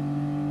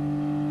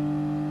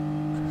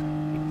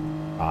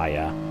 Ah,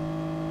 yeah.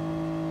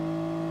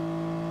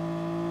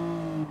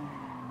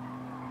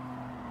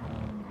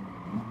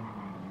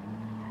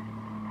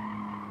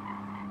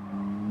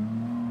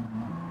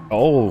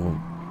 Oh,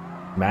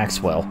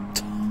 Maxwell.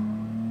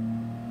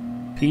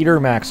 Peter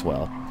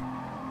Maxwell.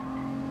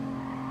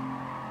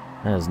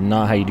 That is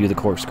not how you do the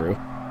corkscrew.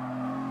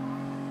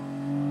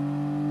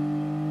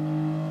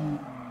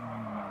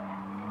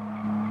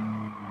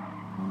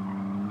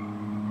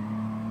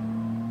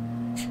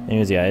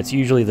 Anyways, yeah, it's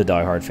usually the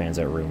diehard fans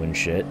that ruin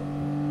shit.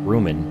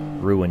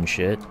 Ruin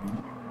shit.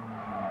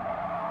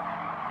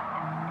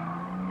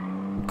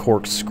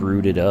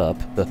 Corkscrewed it up.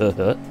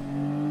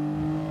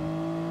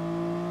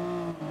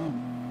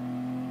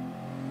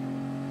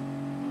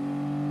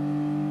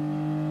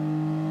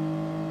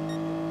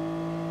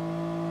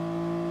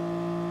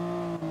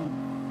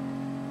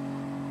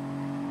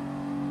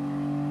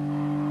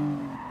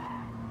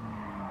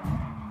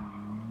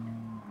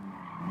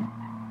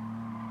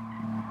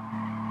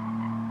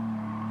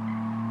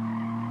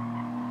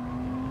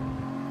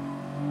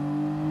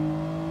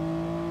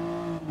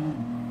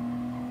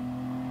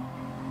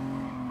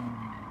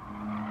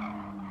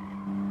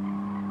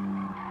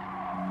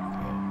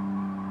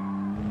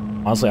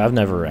 Honestly, I've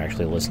never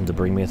actually listened to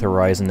Bring Me the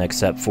Horizon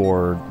except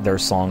for their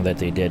song that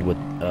they did with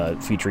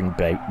featuring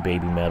Baby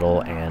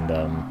Metal and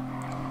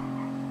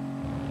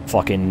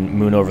fucking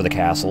Moon Over the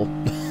Castle.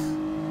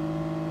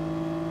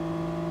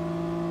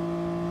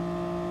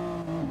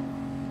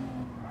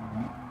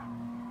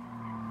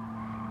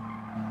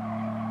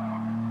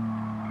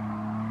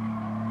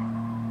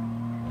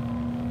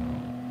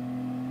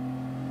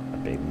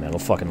 Baby Metal,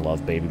 fucking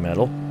love Baby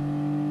Metal.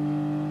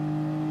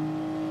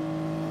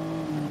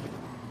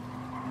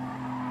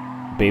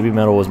 Baby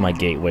metal was my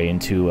gateway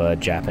into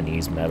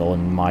Japanese metal,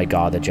 and my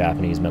god, the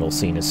Japanese metal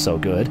scene is so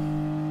good.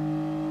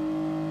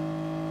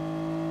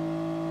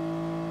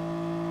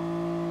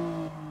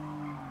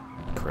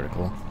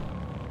 Critical.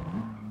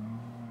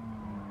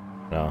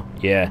 Oh,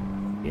 yeah.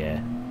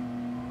 Yeah.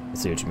 I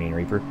see what you mean,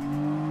 Reaper.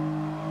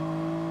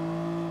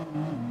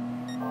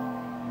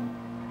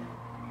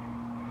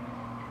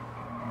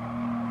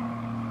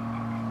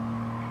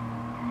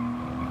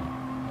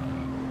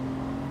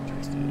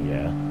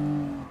 Yeah.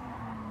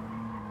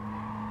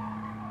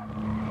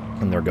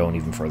 And they're going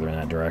even further in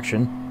that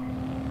direction.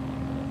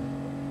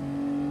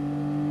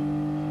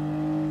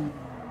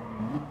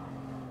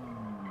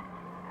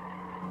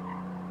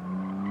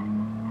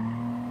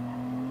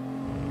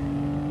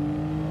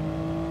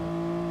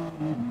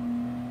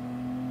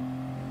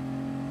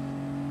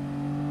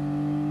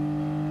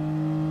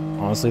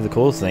 Honestly, the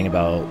coolest thing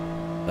about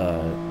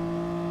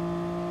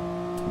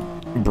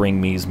Bring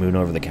Me's Moon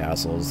Over the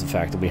Castle is the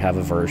fact that we have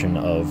a version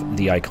of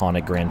the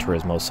iconic Gran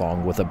Turismo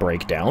song with a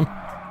breakdown.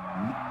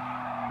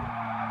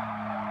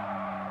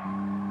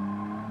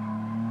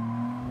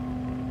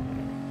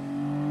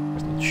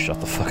 Shut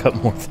the fuck up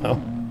more,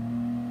 though.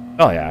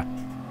 Oh, yeah.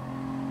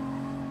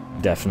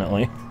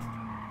 Definitely.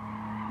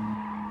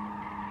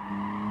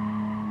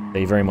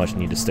 They very much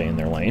need to stay in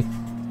their lane,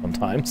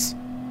 sometimes.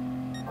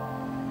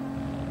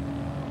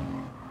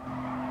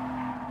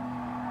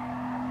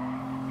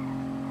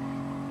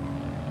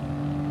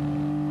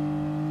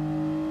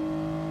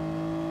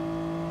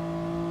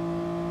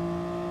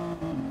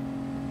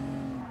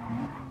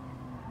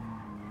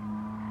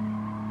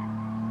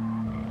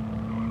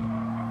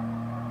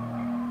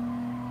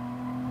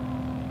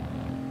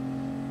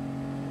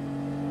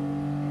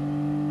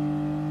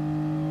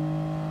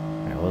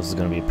 This is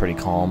going to be a pretty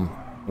calm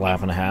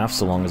lap and a half,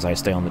 so long as I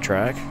stay on the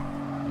track.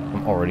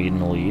 I'm already in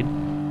the lead.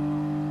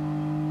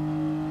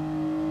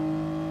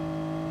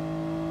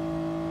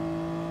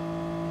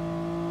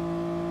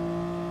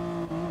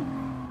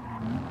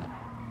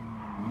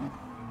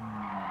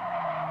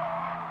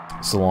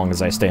 So long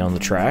as I stay on the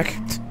track.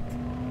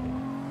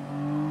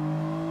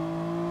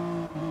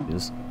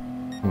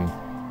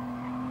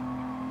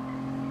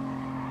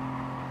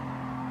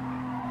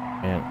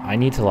 And I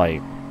need to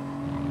like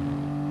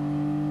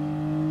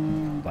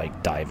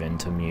dive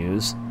into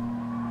Muse.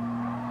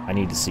 I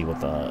need to see what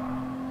the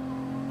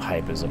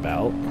hype is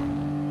about.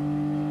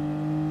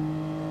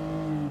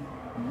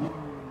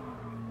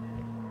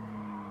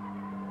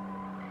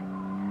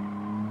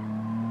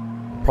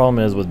 Problem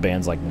is with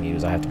bands like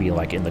Muse, I have to be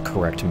like in the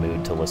correct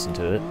mood to listen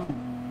to it.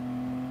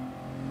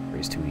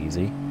 It's too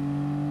easy. I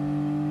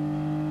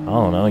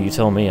don't know, you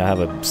tell me. I have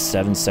a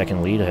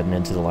 7-second lead heading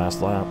into the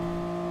last lap.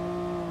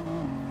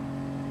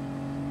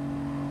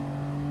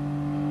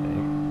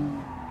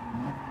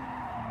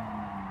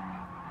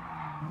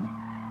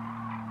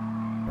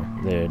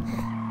 Dude.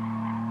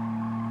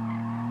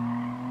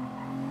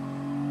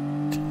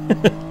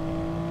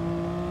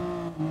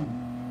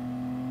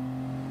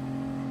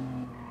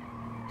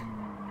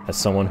 As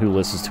someone who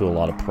listens to a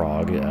lot of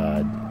prog, you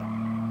know,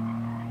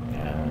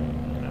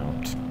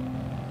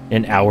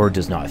 an hour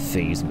does not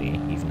faze me,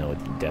 even though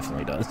it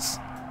definitely does.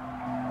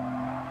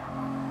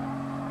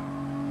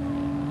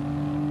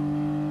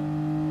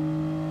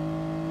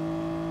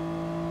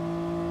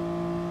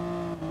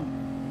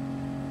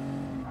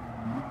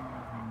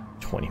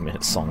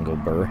 .20-minute song go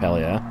burr, hell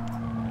yeah.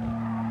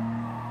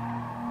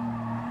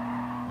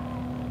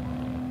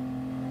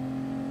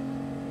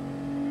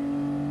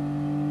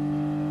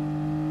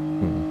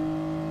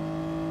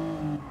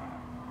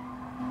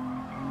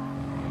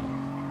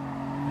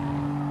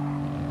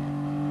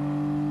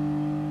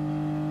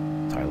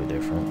 Entirely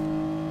different.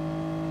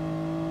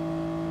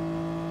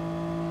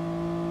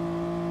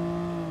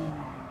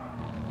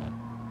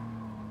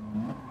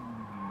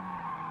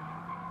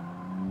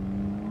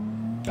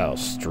 Oh,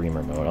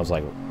 streamer mode. I was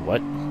like,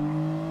 what?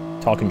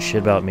 Talking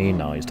shit about me?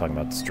 No, he's talking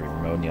about the streamer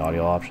mode and the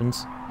audio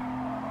options.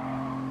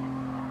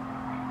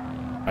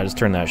 I just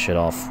turned that shit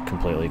off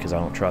completely because I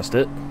don't trust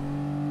it.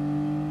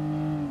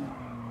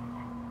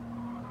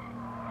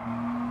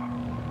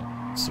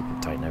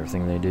 Super tight in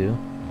everything they do.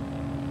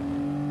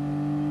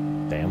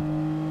 Damn.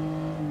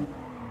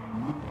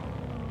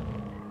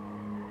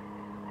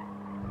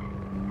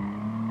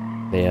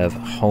 They have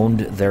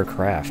honed their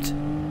craft.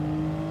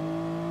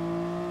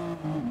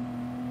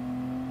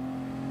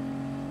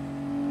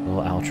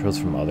 Little outros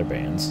from other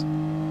bands.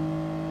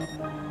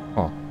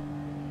 Huh.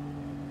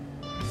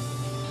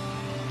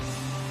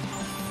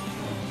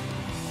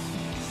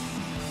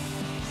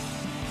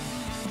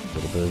 A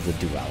little bit of the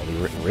duality.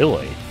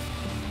 Really?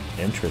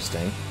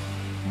 Interesting.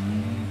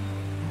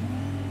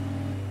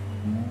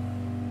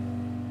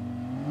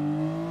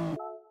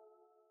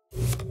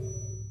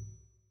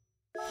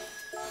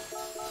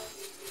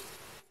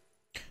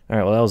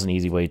 Alright, well that was an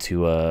easy way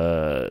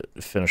to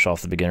finish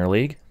off the beginner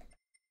league.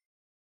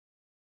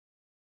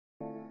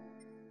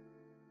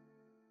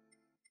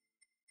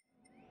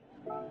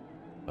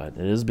 But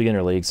it is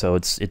beginner league, so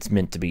it's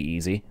meant to be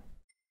easy.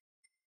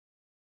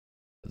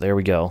 there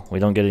we go. We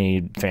don't get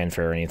any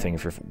fanfare or anything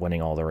for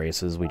winning all the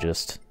races. We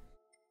just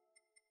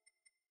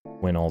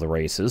win all the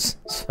races,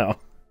 so...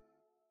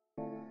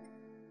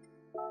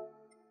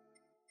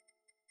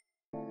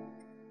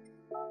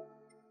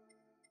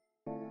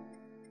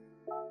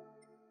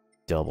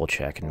 Double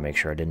check and make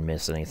sure I didn't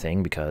miss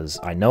anything, because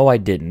I know I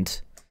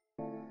didn't,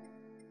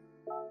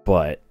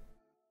 but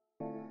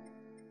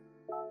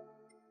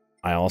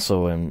I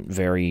also am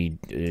very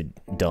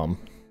dumb.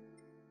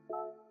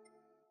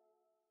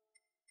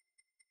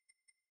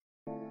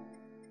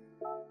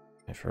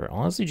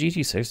 Honestly,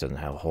 GT6 doesn't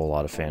have a whole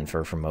lot of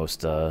fanfare for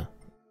most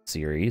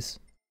series.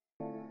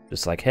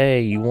 Just like,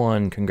 hey, you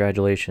won,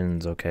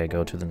 congratulations, okay,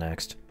 go to the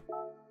next.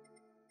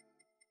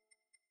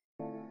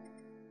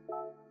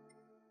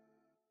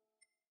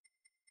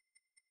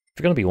 If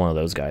you're gonna be one of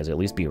those guys, at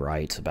least be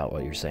right about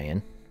what you're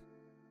saying.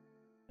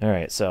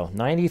 Alright, so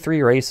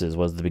 93 races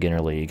was the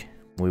beginner league.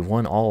 We've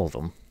won all of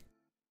them.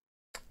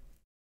 I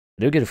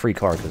do get a free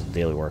car because of the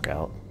daily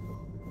workout.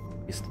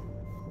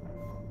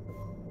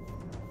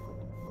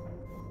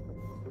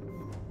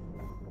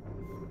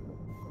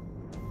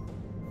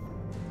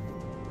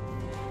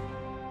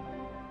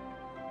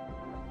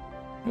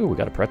 Ooh, we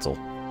got a pretzel.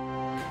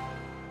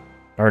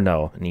 Or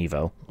no, an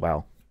Evo.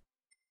 Wow.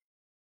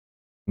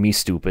 Me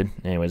stupid.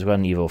 Anyways, we got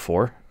an Evo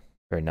 4.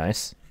 Very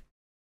nice.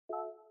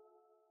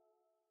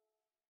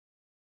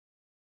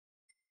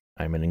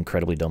 I'm an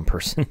incredibly dumb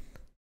person.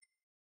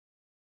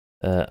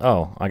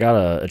 Oh, I got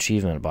an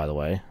achievement, by the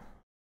way,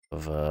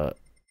 of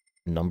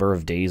number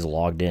of days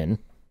logged in.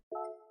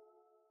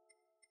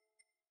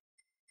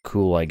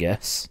 Cool, I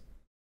guess.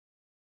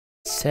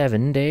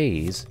 7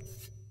 days.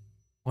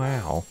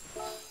 Wow.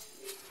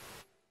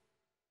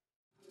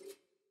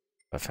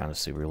 I found a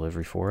Subaru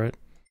livery for it.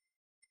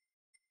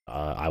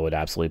 I would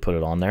absolutely put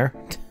it on there.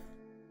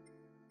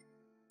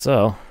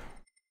 So,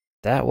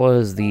 that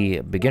was the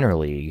beginner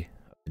league,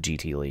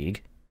 GT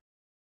League.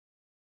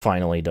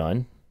 Finally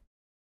done.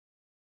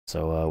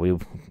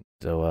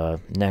 So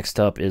next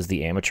up is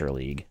the amateur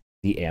league,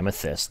 the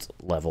amethyst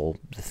level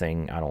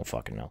thing. I don't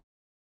fucking know.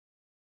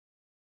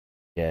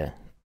 Yeah.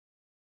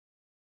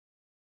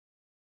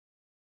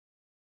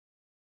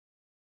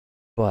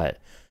 But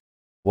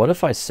what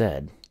if I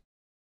said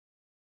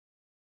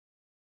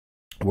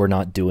we're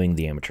not doing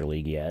the amateur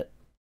league yet?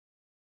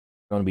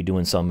 We're going to be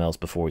doing something else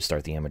before we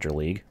start the amateur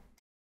league.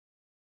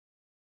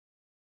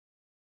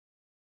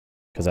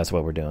 Because that's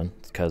what we're doing.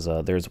 Because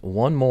there's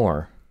one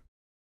more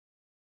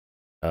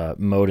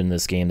mode in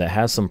this game that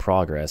has some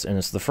progress, and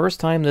it's the first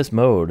time this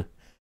mode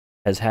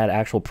has had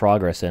actual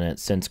progress in it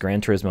since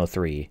Gran Turismo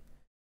 3,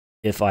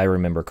 if I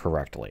remember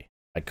correctly.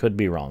 I could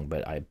be wrong,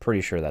 but I'm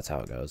pretty sure that's how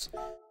it goes.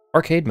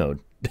 Arcade mode.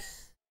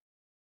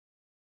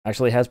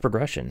 Actually has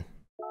progression.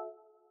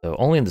 So,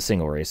 only in the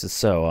single races,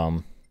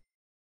 so,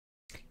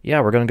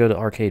 yeah, we're gonna go to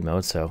arcade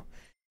mode, so...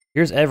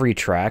 Here's every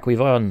track. We've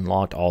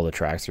unlocked all the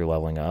tracks through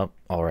leveling up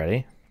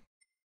already.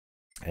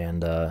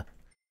 And,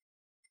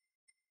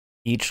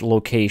 each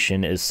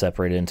location is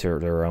separated into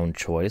their own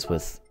choice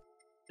with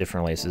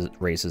different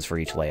races for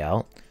each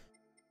layout.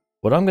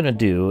 What I'm gonna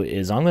do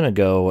is I'm gonna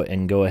go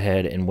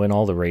ahead and win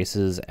all the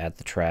races at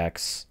the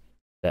tracks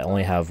that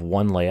only have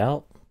one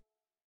layout.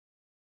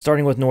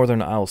 Starting with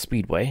Northern Isle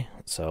Speedway,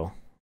 so...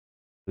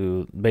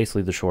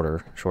 basically the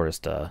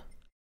shortest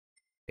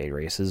paid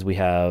races. We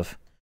have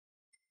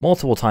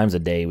multiple times a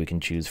day we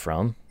can choose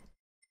from.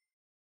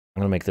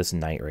 I'm gonna make this a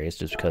night race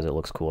just because it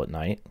looks cool at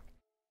night.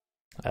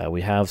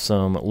 We have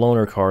some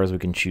loaner cars we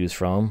can choose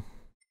from,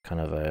 kind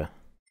of a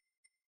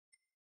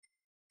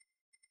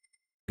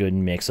good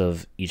mix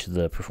of each of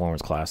the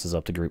performance classes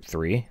up to Group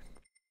 3.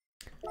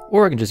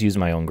 Or I can just use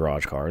my own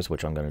garage cars,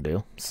 which I'm gonna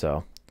do.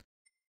 So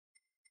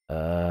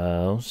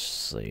let's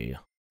see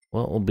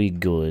what will be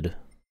good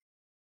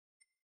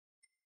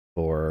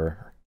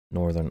for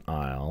Northern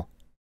Isle.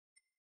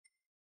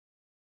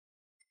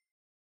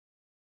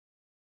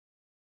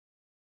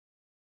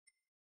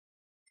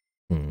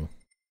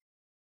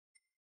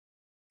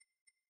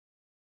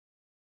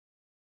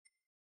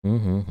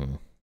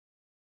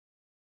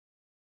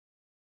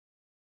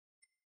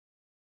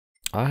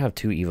 I have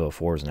 2 Evo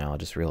 4s now, I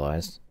just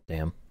realized.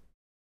 Damn.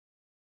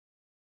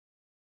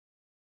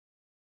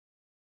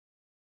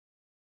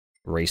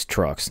 Race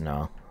trucks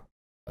now.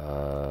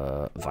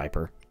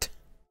 Viper.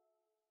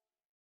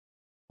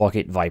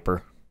 Bucket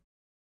Viper.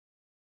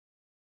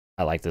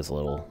 I like this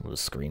little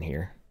screen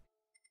here.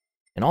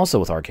 And also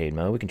with arcade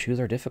mode, we can choose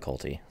our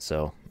difficulty.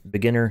 So,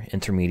 beginner,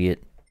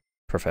 intermediate,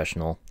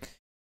 professional.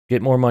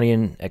 Get more money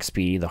in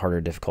XP, the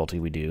harder difficulty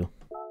we do.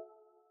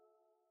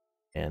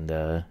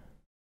 And,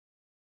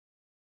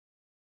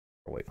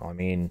 wait, I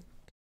mean,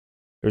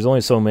 there's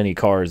only so many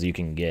cars you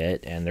can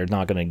get, and they're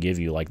not going to give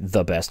you, like,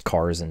 the best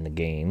cars in the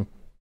game,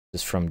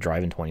 just from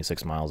driving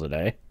 26 miles a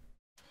day.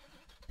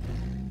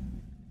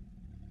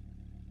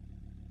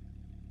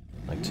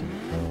 Like to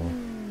know,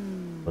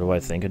 what do I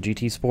think of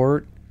GT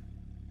Sport?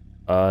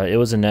 It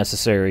was a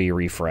necessary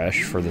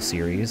refresh for the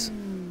series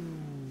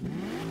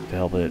to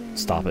help it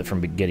stop it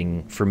from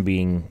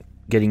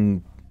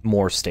getting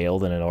more stale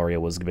than it already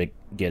was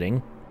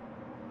getting.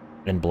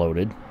 and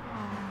bloated.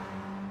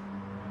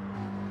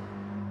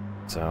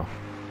 So,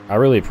 I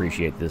really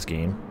appreciate this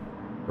game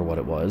for what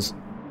it was.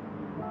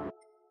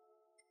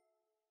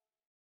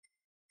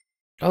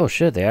 Oh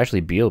shit, they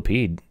actually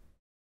BOP'd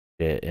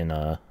it in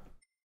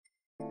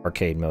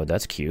arcade mode.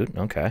 That's cute.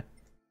 Okay.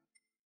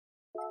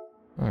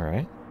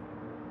 Alright.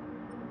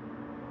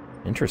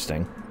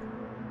 Interesting.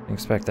 Didn't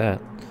expect that.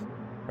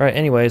 Alright,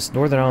 anyways,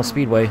 Northern Isle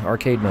Speedway,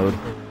 arcade mode.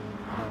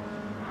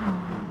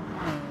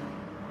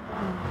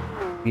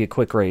 Be a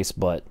quick race,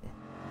 but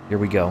here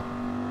we go.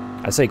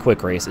 I say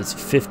quick race, it's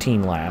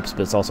 15 laps,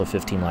 but it's also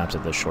 15 laps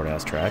at this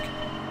short-ass track.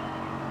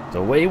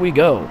 So away we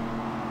go!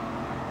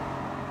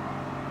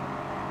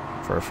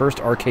 For our first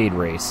arcade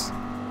race.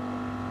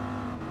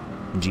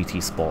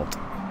 GT Spalt.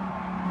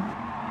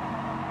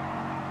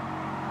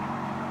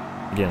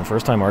 Again, the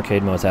first time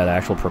arcade mode's had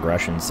actual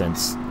progression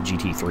since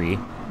GT3,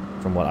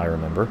 from what I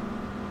remember.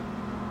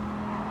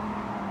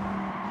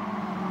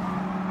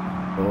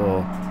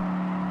 Oh.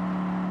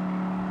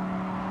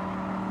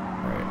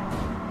 Alright.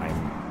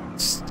 I'm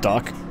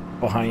stuck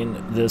behind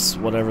this,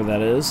 whatever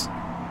that is.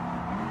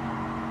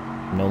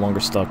 No longer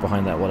stuck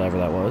behind that, whatever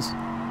that was.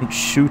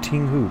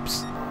 Shooting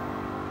hoops.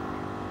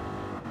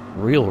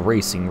 Real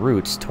Racing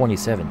Roots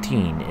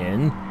 2017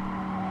 in...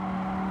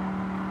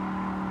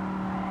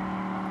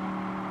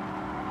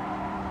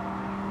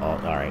 Oh,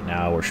 alright,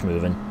 now we're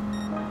schmoving.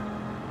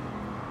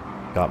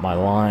 Got my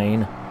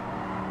line.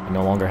 I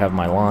no longer have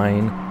my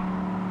line.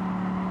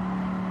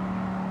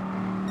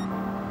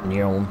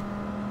 Neon.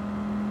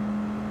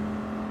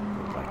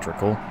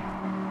 Electrical.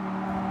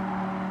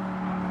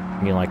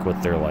 You mean like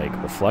with their, like,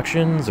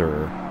 reflections,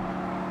 or...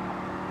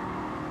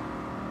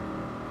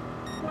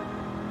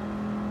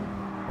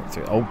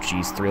 Oh,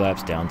 jeez, 3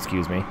 laps down,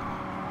 excuse me.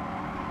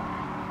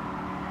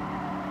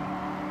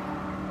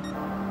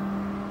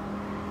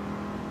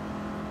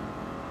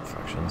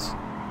 Reflections.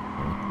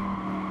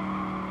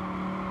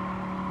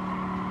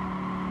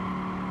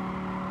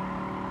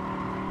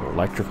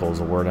 Electrical is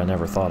a word I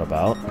never thought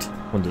about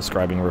when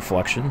describing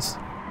reflections.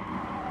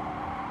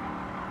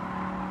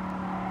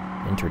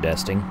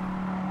 Interdesting.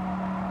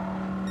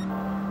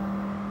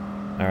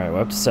 Alright,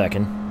 we're up to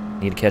second.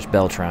 Need to catch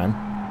Beltran.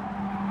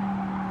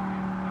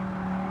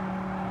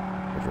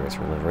 Ridge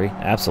Racer livery.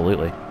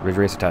 Absolutely. Ridge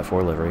Racer Type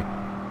 4 livery.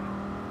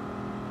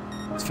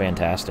 It's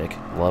fantastic.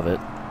 Love it.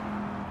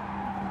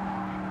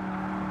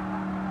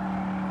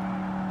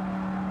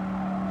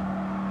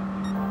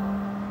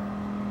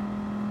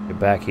 Get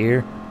back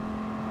here.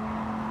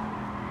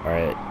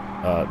 Alright.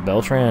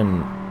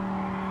 Beltran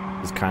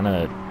is kind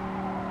of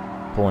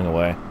pulling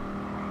away.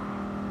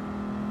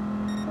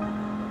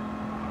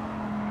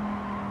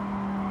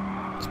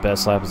 His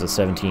best lap is a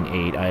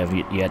 17.8. I have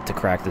yet to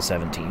crack the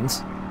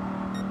 17s.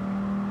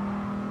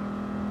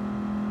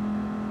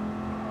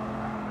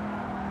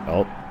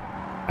 Oh,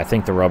 I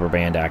think the rubber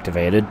band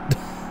activated.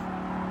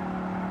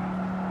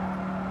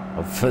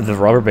 The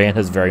rubber band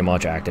has very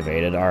much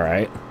activated,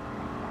 alright.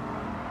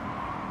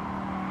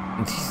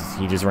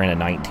 He just ran a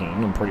 19,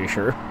 I'm pretty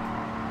sure.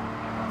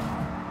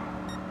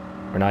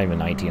 Or not even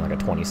 19, like a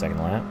 20-second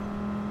lap.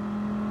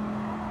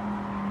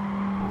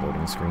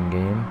 Loading screen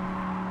game.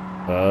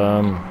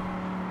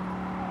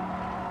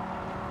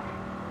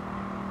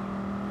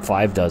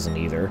 5 doesn't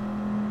either.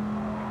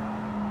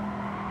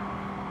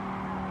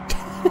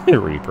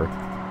 Reaper.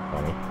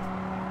 Funny.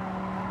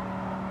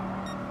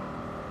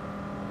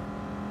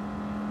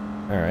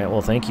 Alright,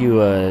 well thank you,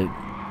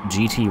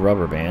 GT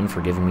Rubber Band,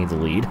 for giving me the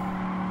lead.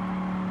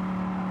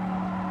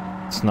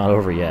 It's not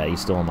over yet,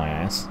 he's still on my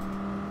ass.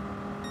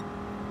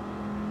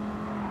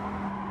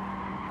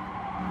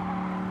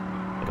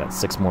 I got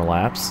 6 more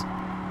laps.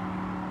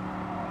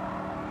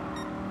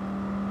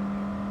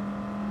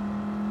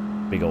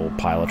 Big old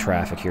pile of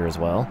traffic here as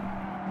well.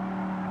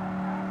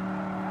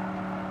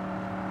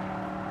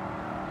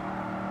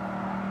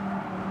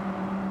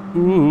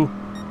 Ooh.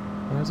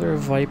 Why is there a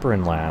Viper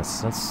in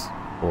last? That's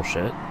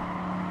bullshit.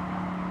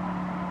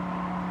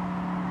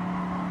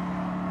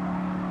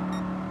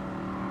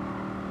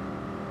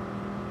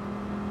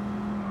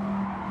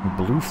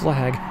 Blue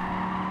flag.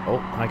 Oh,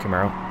 hi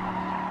Camaro.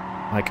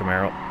 Hi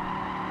Camaro.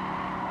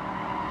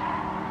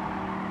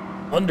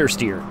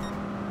 Understeer.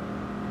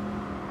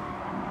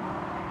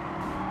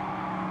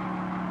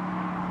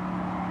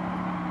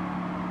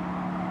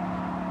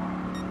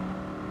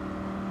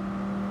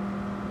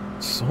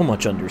 So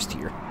much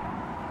understeer.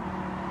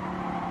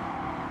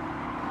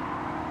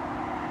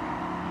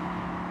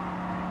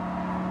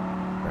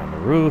 Around the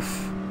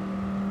roof.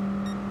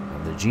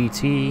 Around the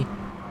GT.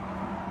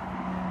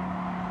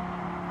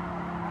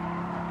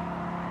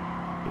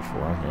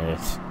 Before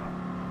it.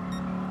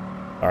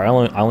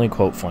 Alright, I only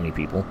quote funny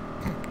people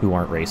who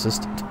aren't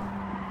racist.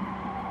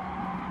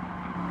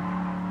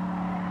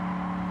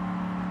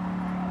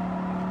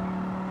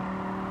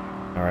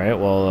 Alright,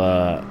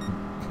 well,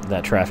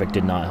 that traffic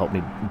did not help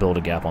me build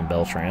a gap on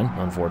Beltran,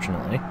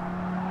 unfortunately.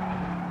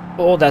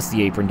 Oh, that's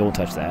the apron. Don't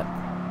touch that.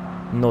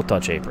 No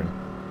touch apron.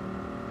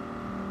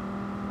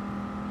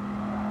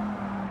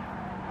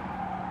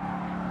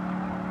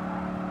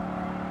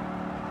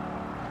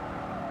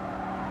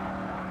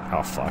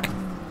 Oh, fuck.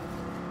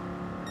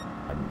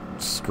 I'm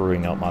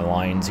screwing up my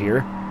lines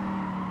here.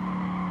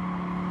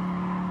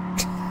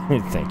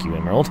 Thank you,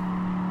 Emerald.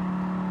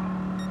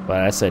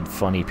 But I said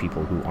funny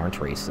people who aren't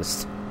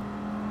racist.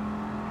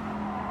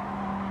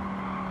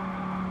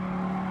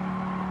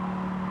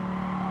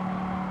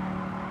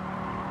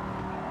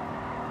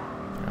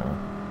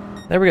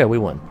 Oh. There we go, we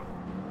won.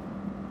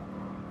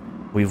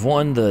 We've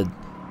won the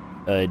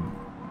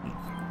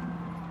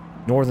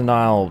Northern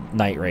Isle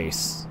night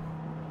race.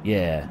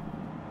 Yeah.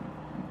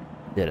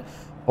 Did it.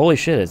 Holy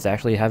shit, it's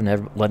actually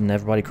letting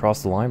everybody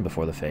cross the line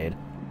before the fade.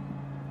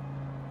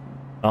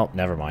 Oh,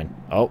 never mind.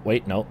 Oh,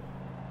 wait, no.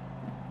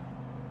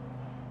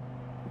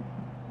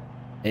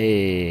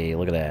 Hey,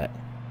 look at that.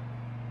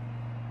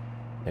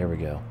 There we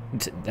go.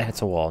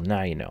 That's a wall.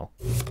 Now you know.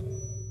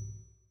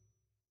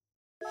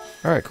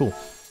 Alright, cool.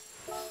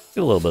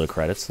 Get a little bit of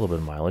credits, a little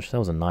bit of mileage. That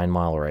was a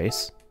 9-mile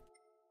race.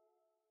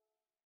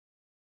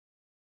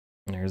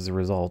 There's the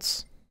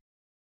results.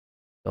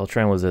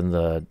 Beltran was in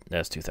the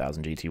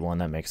S2000 GT1,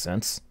 that makes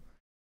sense.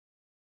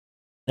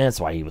 That's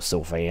why he was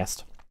so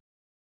fast.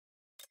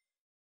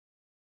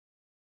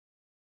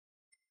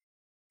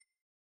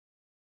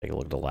 Take a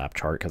look at the lap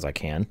chart, because I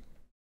can.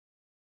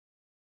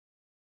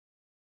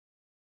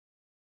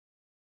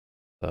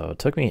 So it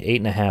took me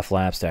 8.5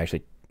 laps to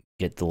actually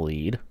get the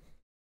lead.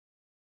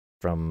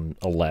 From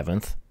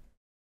 11th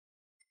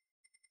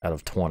out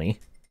of 20.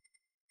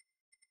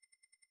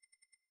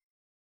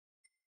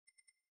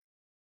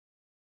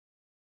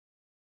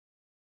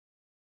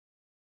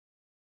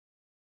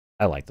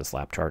 I like this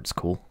lap chart, it's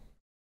cool.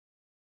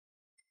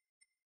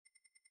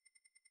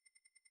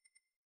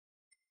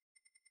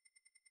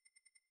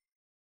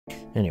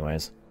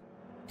 Anyways.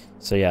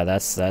 So yeah,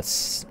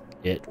 that's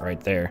it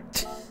right there.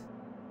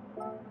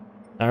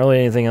 Not really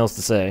anything else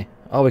to say.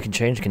 Oh, we can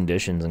change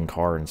conditions in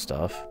car and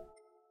stuff.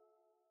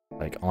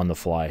 Like, on the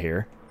fly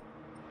here.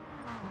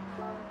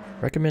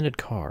 Recommended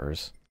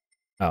cars.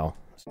 Oh,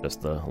 it's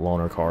just the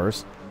loaner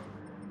cars.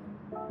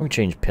 We can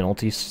change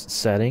penalty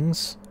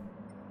settings.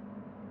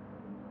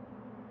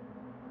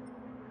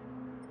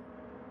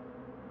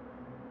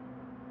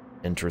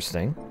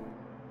 Interesting.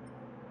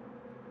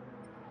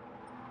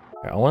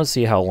 I want to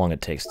see how long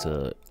it takes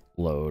to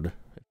load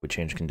if we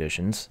change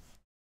conditions.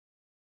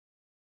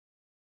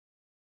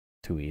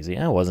 Too easy.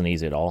 It wasn't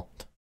easy at all.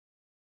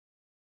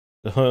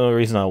 The only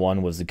reason I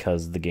won was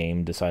because the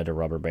game decided to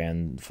rubber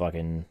band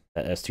fucking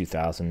that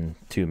S2000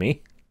 to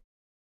me.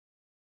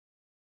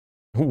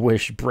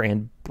 Wish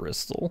brand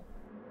Bristol.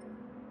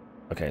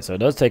 Okay, so it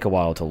does take a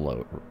while to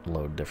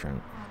load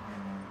different.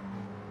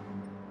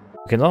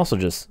 You can also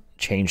just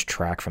change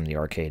track from the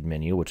arcade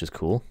menu, which is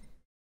cool.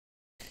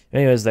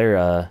 Anyways,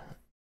 there,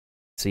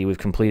 see, we've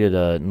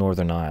completed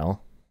Northern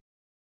Isle.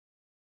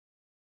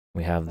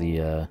 We have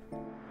the,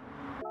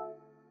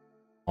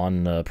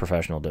 on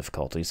professional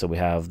difficulty, so we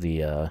have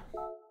the,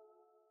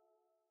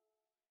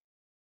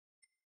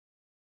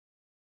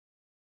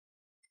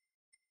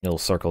 little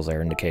circles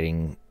there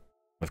indicating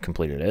we've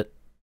completed it.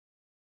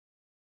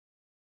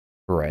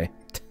 Hooray.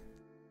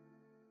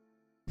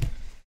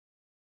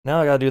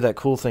 Now I gotta do that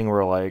cool thing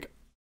where, like,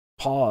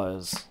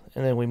 pause,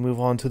 and then we move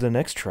on to the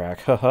next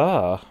track.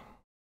 Haha.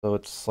 So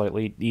it's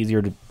slightly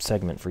easier to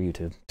segment for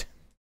YouTube.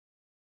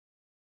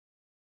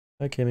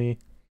 Hi, Kimmy.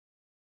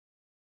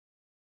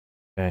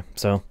 Okay,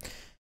 so,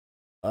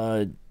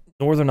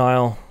 Northern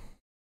Isle,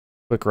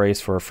 quick race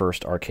for our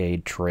first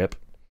arcade trip.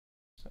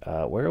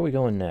 Where are we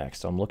going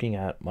next? I'm looking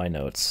at my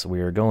notes.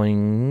 We are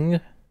going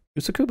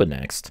to Tsukuba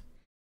next.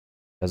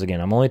 Because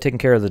again, I'm only taking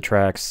care of the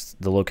tracks,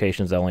 the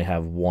locations that only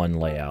have one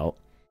layout.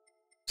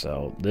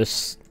 So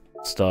this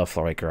stuff,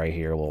 like right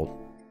here, will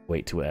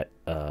wait to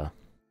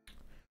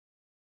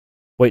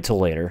wait till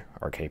later.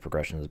 Arcade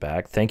progression is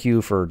back. Thank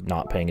you for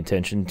not paying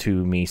attention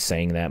to me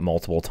saying that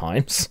multiple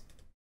times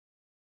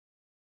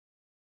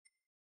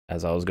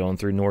as I was going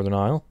through Northern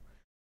Isle.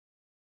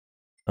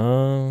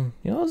 You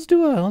know, let's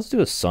do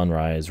a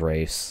sunrise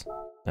race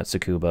at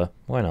Tsukuba.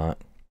 Why not?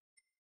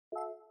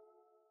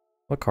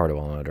 What car do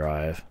I want to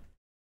drive?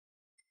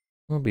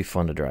 It would be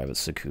fun to drive at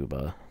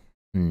Tsukuba.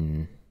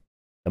 The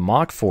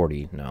Mach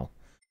 40, no.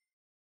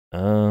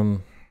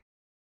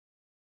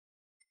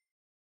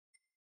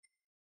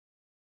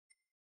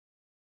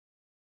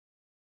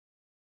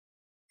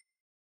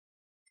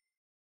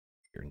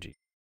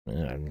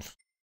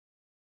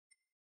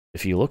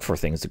 If you look for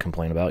things to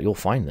complain about, you'll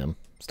find them.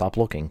 Stop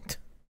looking.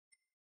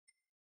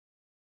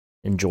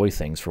 Enjoy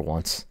things for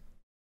once.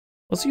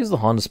 Let's use the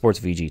Honda Sports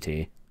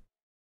VGT.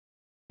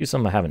 Use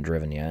something I haven't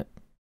driven yet.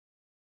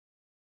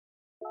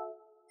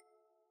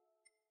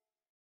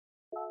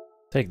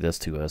 Take this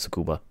to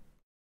Tsukuba.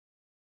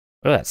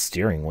 Look at that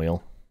steering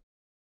wheel.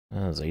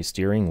 That is a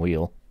steering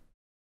wheel.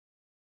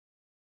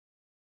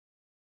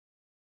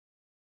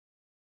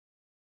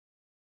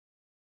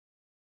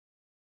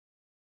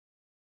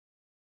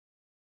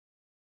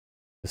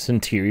 This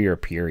interior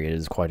period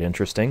is quite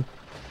interesting.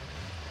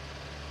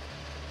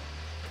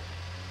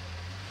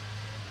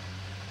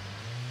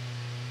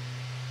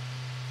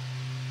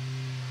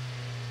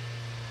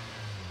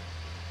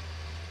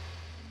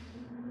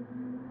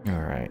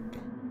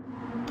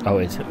 Oh,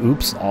 it's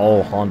oops,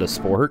 all Honda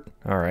Sport.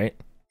 Alright.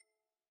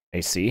 I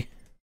see.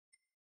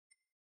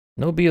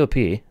 No BOP.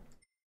 I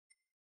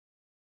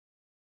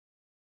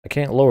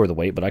can't lower the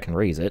weight, but I can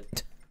raise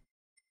it.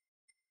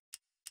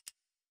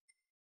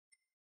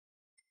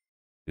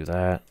 Do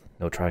that.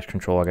 No traction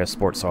control, I guess.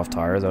 Sport soft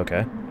tires,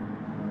 okay.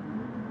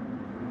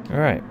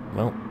 Alright,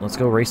 well, let's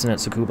go racing at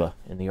Tsukuba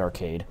in the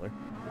arcade.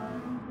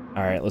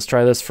 Alright, let's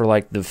try this for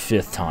like the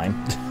 5th time.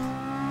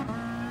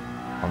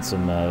 On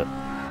some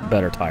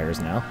better tires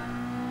now.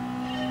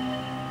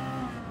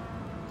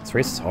 This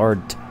race is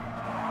hard.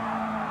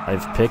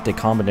 I've picked a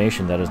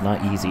combination that is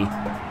not easy.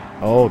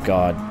 Oh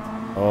god.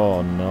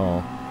 Oh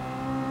no.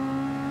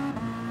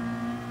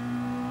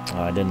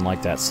 Oh, I didn't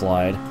like that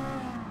slide.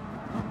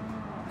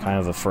 Kind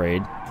of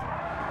afraid.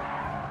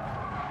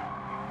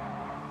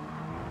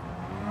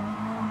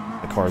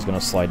 The car's gonna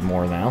slide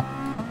more now.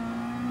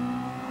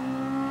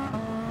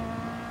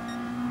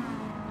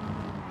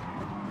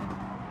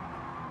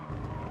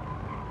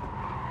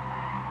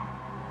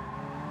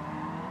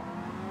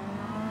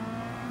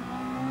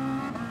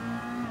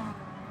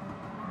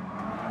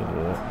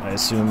 I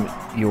assume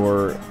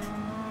your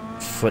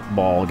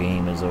football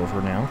game is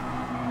over now.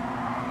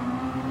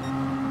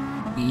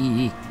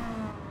 Eee.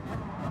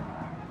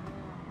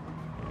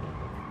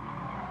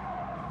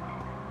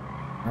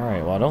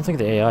 Alright, well I don't think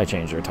the AI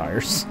changed their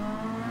tires.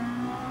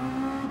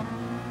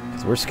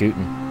 Because we're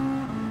scooting.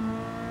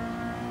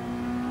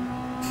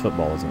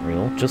 Football isn't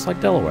real, just like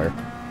Delaware.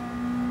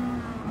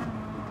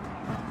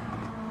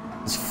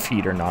 His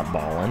feet are not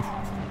balling.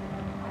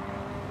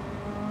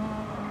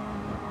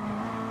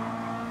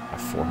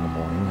 4 in the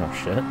morning, oh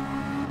shit.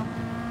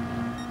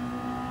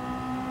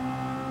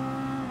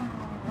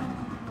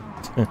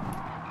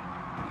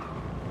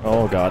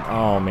 Oh god,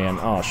 oh man,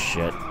 oh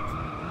shit.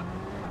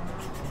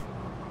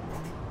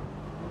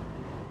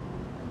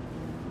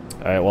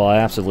 Alright, well I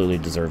absolutely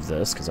deserve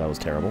this, because I was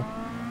terrible.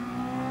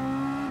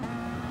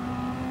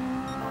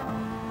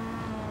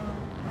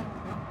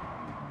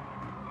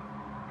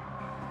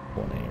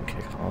 One AM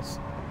kickoffs.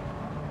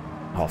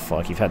 Oh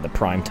fuck, you've had the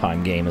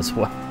primetime game as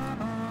well.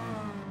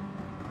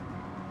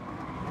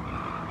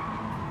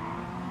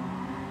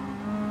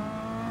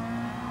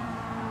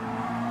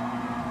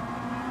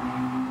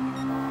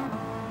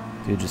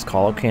 Dude, just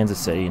call up Kansas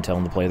City and tell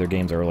them to play their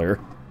games earlier.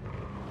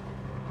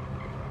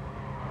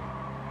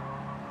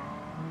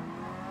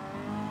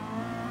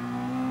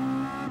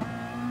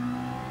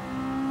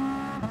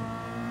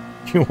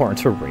 You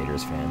aren't a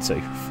Raiders fan, so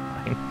you're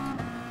fine.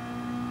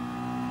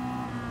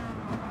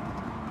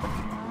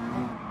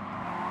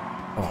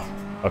 Oh,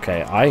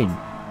 okay,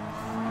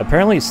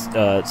 apparently,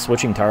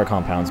 switching tire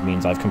compounds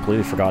means I've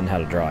completely forgotten how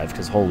to drive,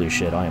 because holy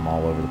shit, I am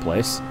all over the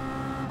place.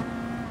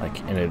 Like,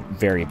 in a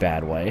very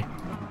bad way.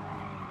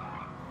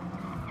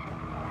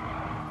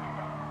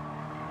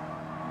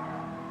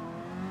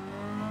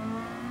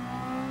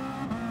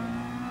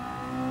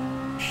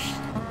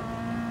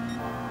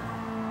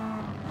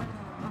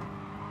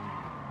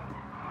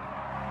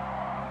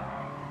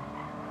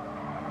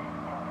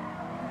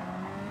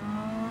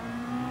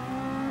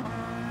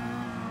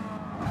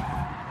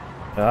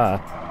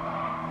 Ah.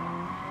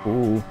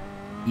 Ooh.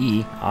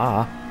 E.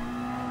 Ah.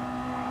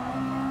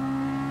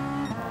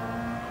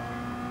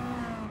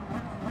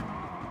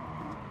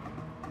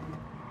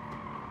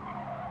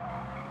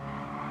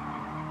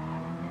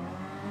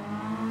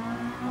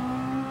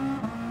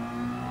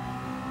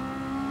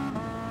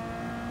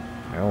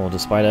 Well,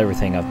 despite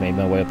everything, I've made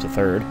my way up to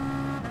 3rd.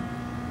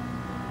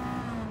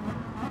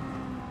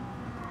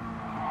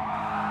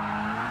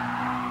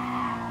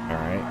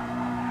 Alright.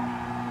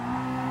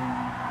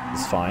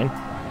 It's fine.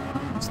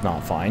 It's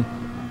not fine.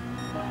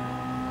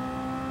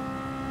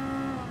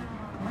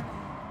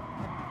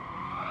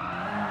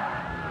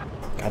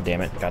 God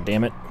damn it, god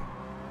damn it.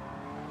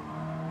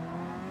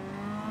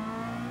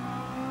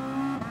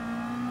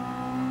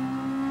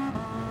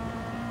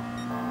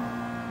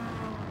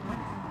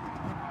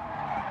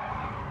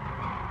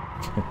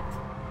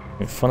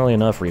 Funnily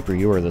enough, Reaper,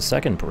 you are the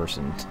 2nd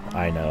person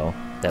I know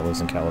that lives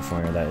in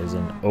California that is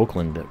an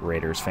Oakland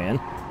Raiders fan.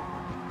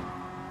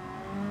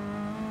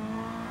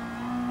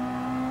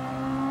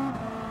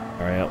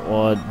 Alright,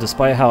 well,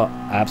 despite how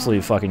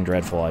absolutely fucking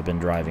dreadful I've been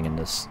driving in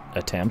this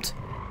attempt,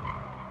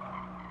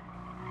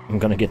 I'm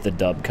gonna get the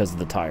dub because of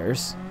the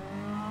tires.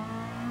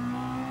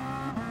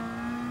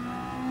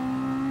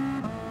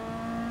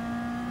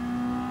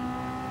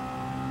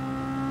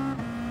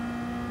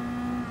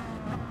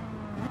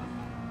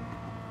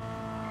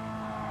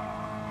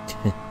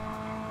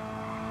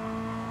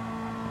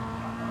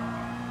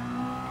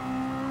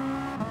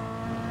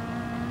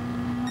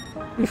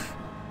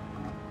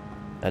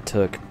 That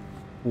took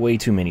way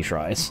too many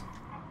tries.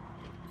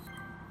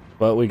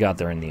 But we got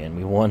there in the end.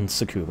 We won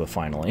Tsukuba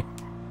finally.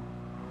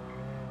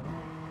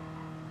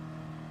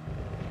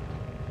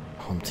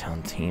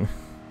 Hometown team.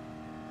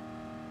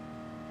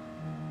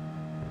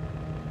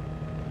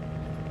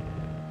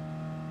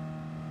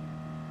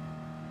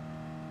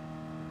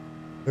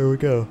 There we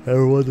go.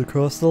 Everyone's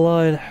across the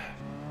line.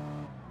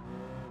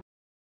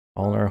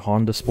 All our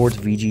Honda Sports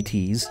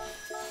VGTs.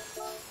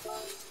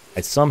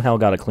 I somehow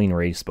got a clean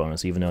race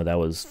bonus, even though that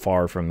was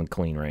far from the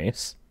clean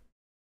race.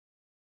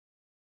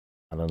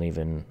 I don't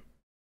even...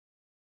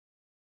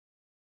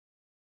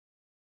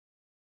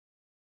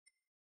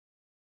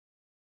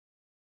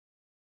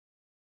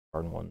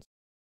 Hard ones.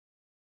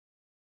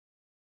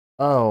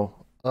 Oh,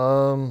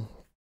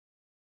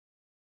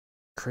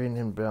 creating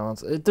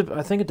imbalance.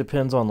 I think it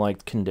depends on,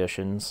 like,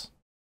 conditions.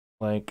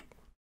 Like,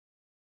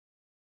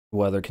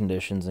 weather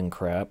conditions and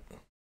crap.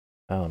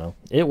 I don't know.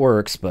 It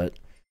works, but...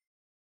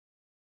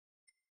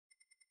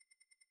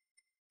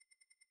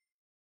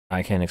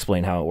 I can't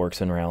explain how it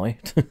works in Rally.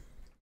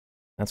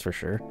 That's for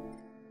sure.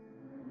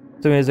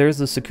 So anyways, there's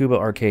the Tsukuba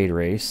arcade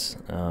race.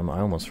 I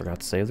almost forgot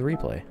to save the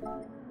replay.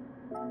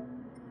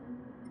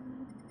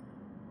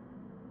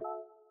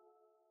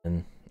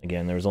 And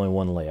again, there was only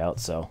one layout,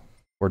 so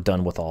we're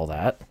done with all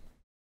that.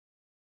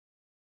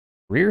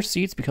 Rear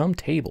seats become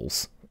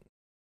tables.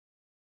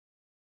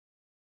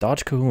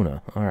 Dodge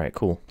Kahuna. Alright,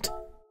 cool.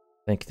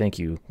 Thank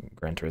you,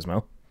 Gran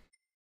Turismo.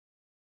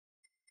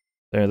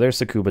 There's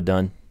Tsukuba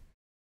done.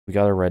 We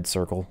got our red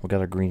circle. We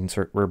got our green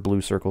circle. We're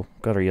blue circle.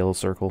 Got our yellow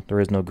circle. There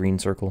is no green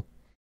circle.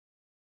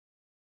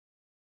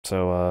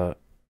 So,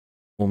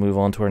 we'll move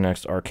on to our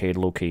next arcade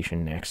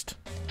location next.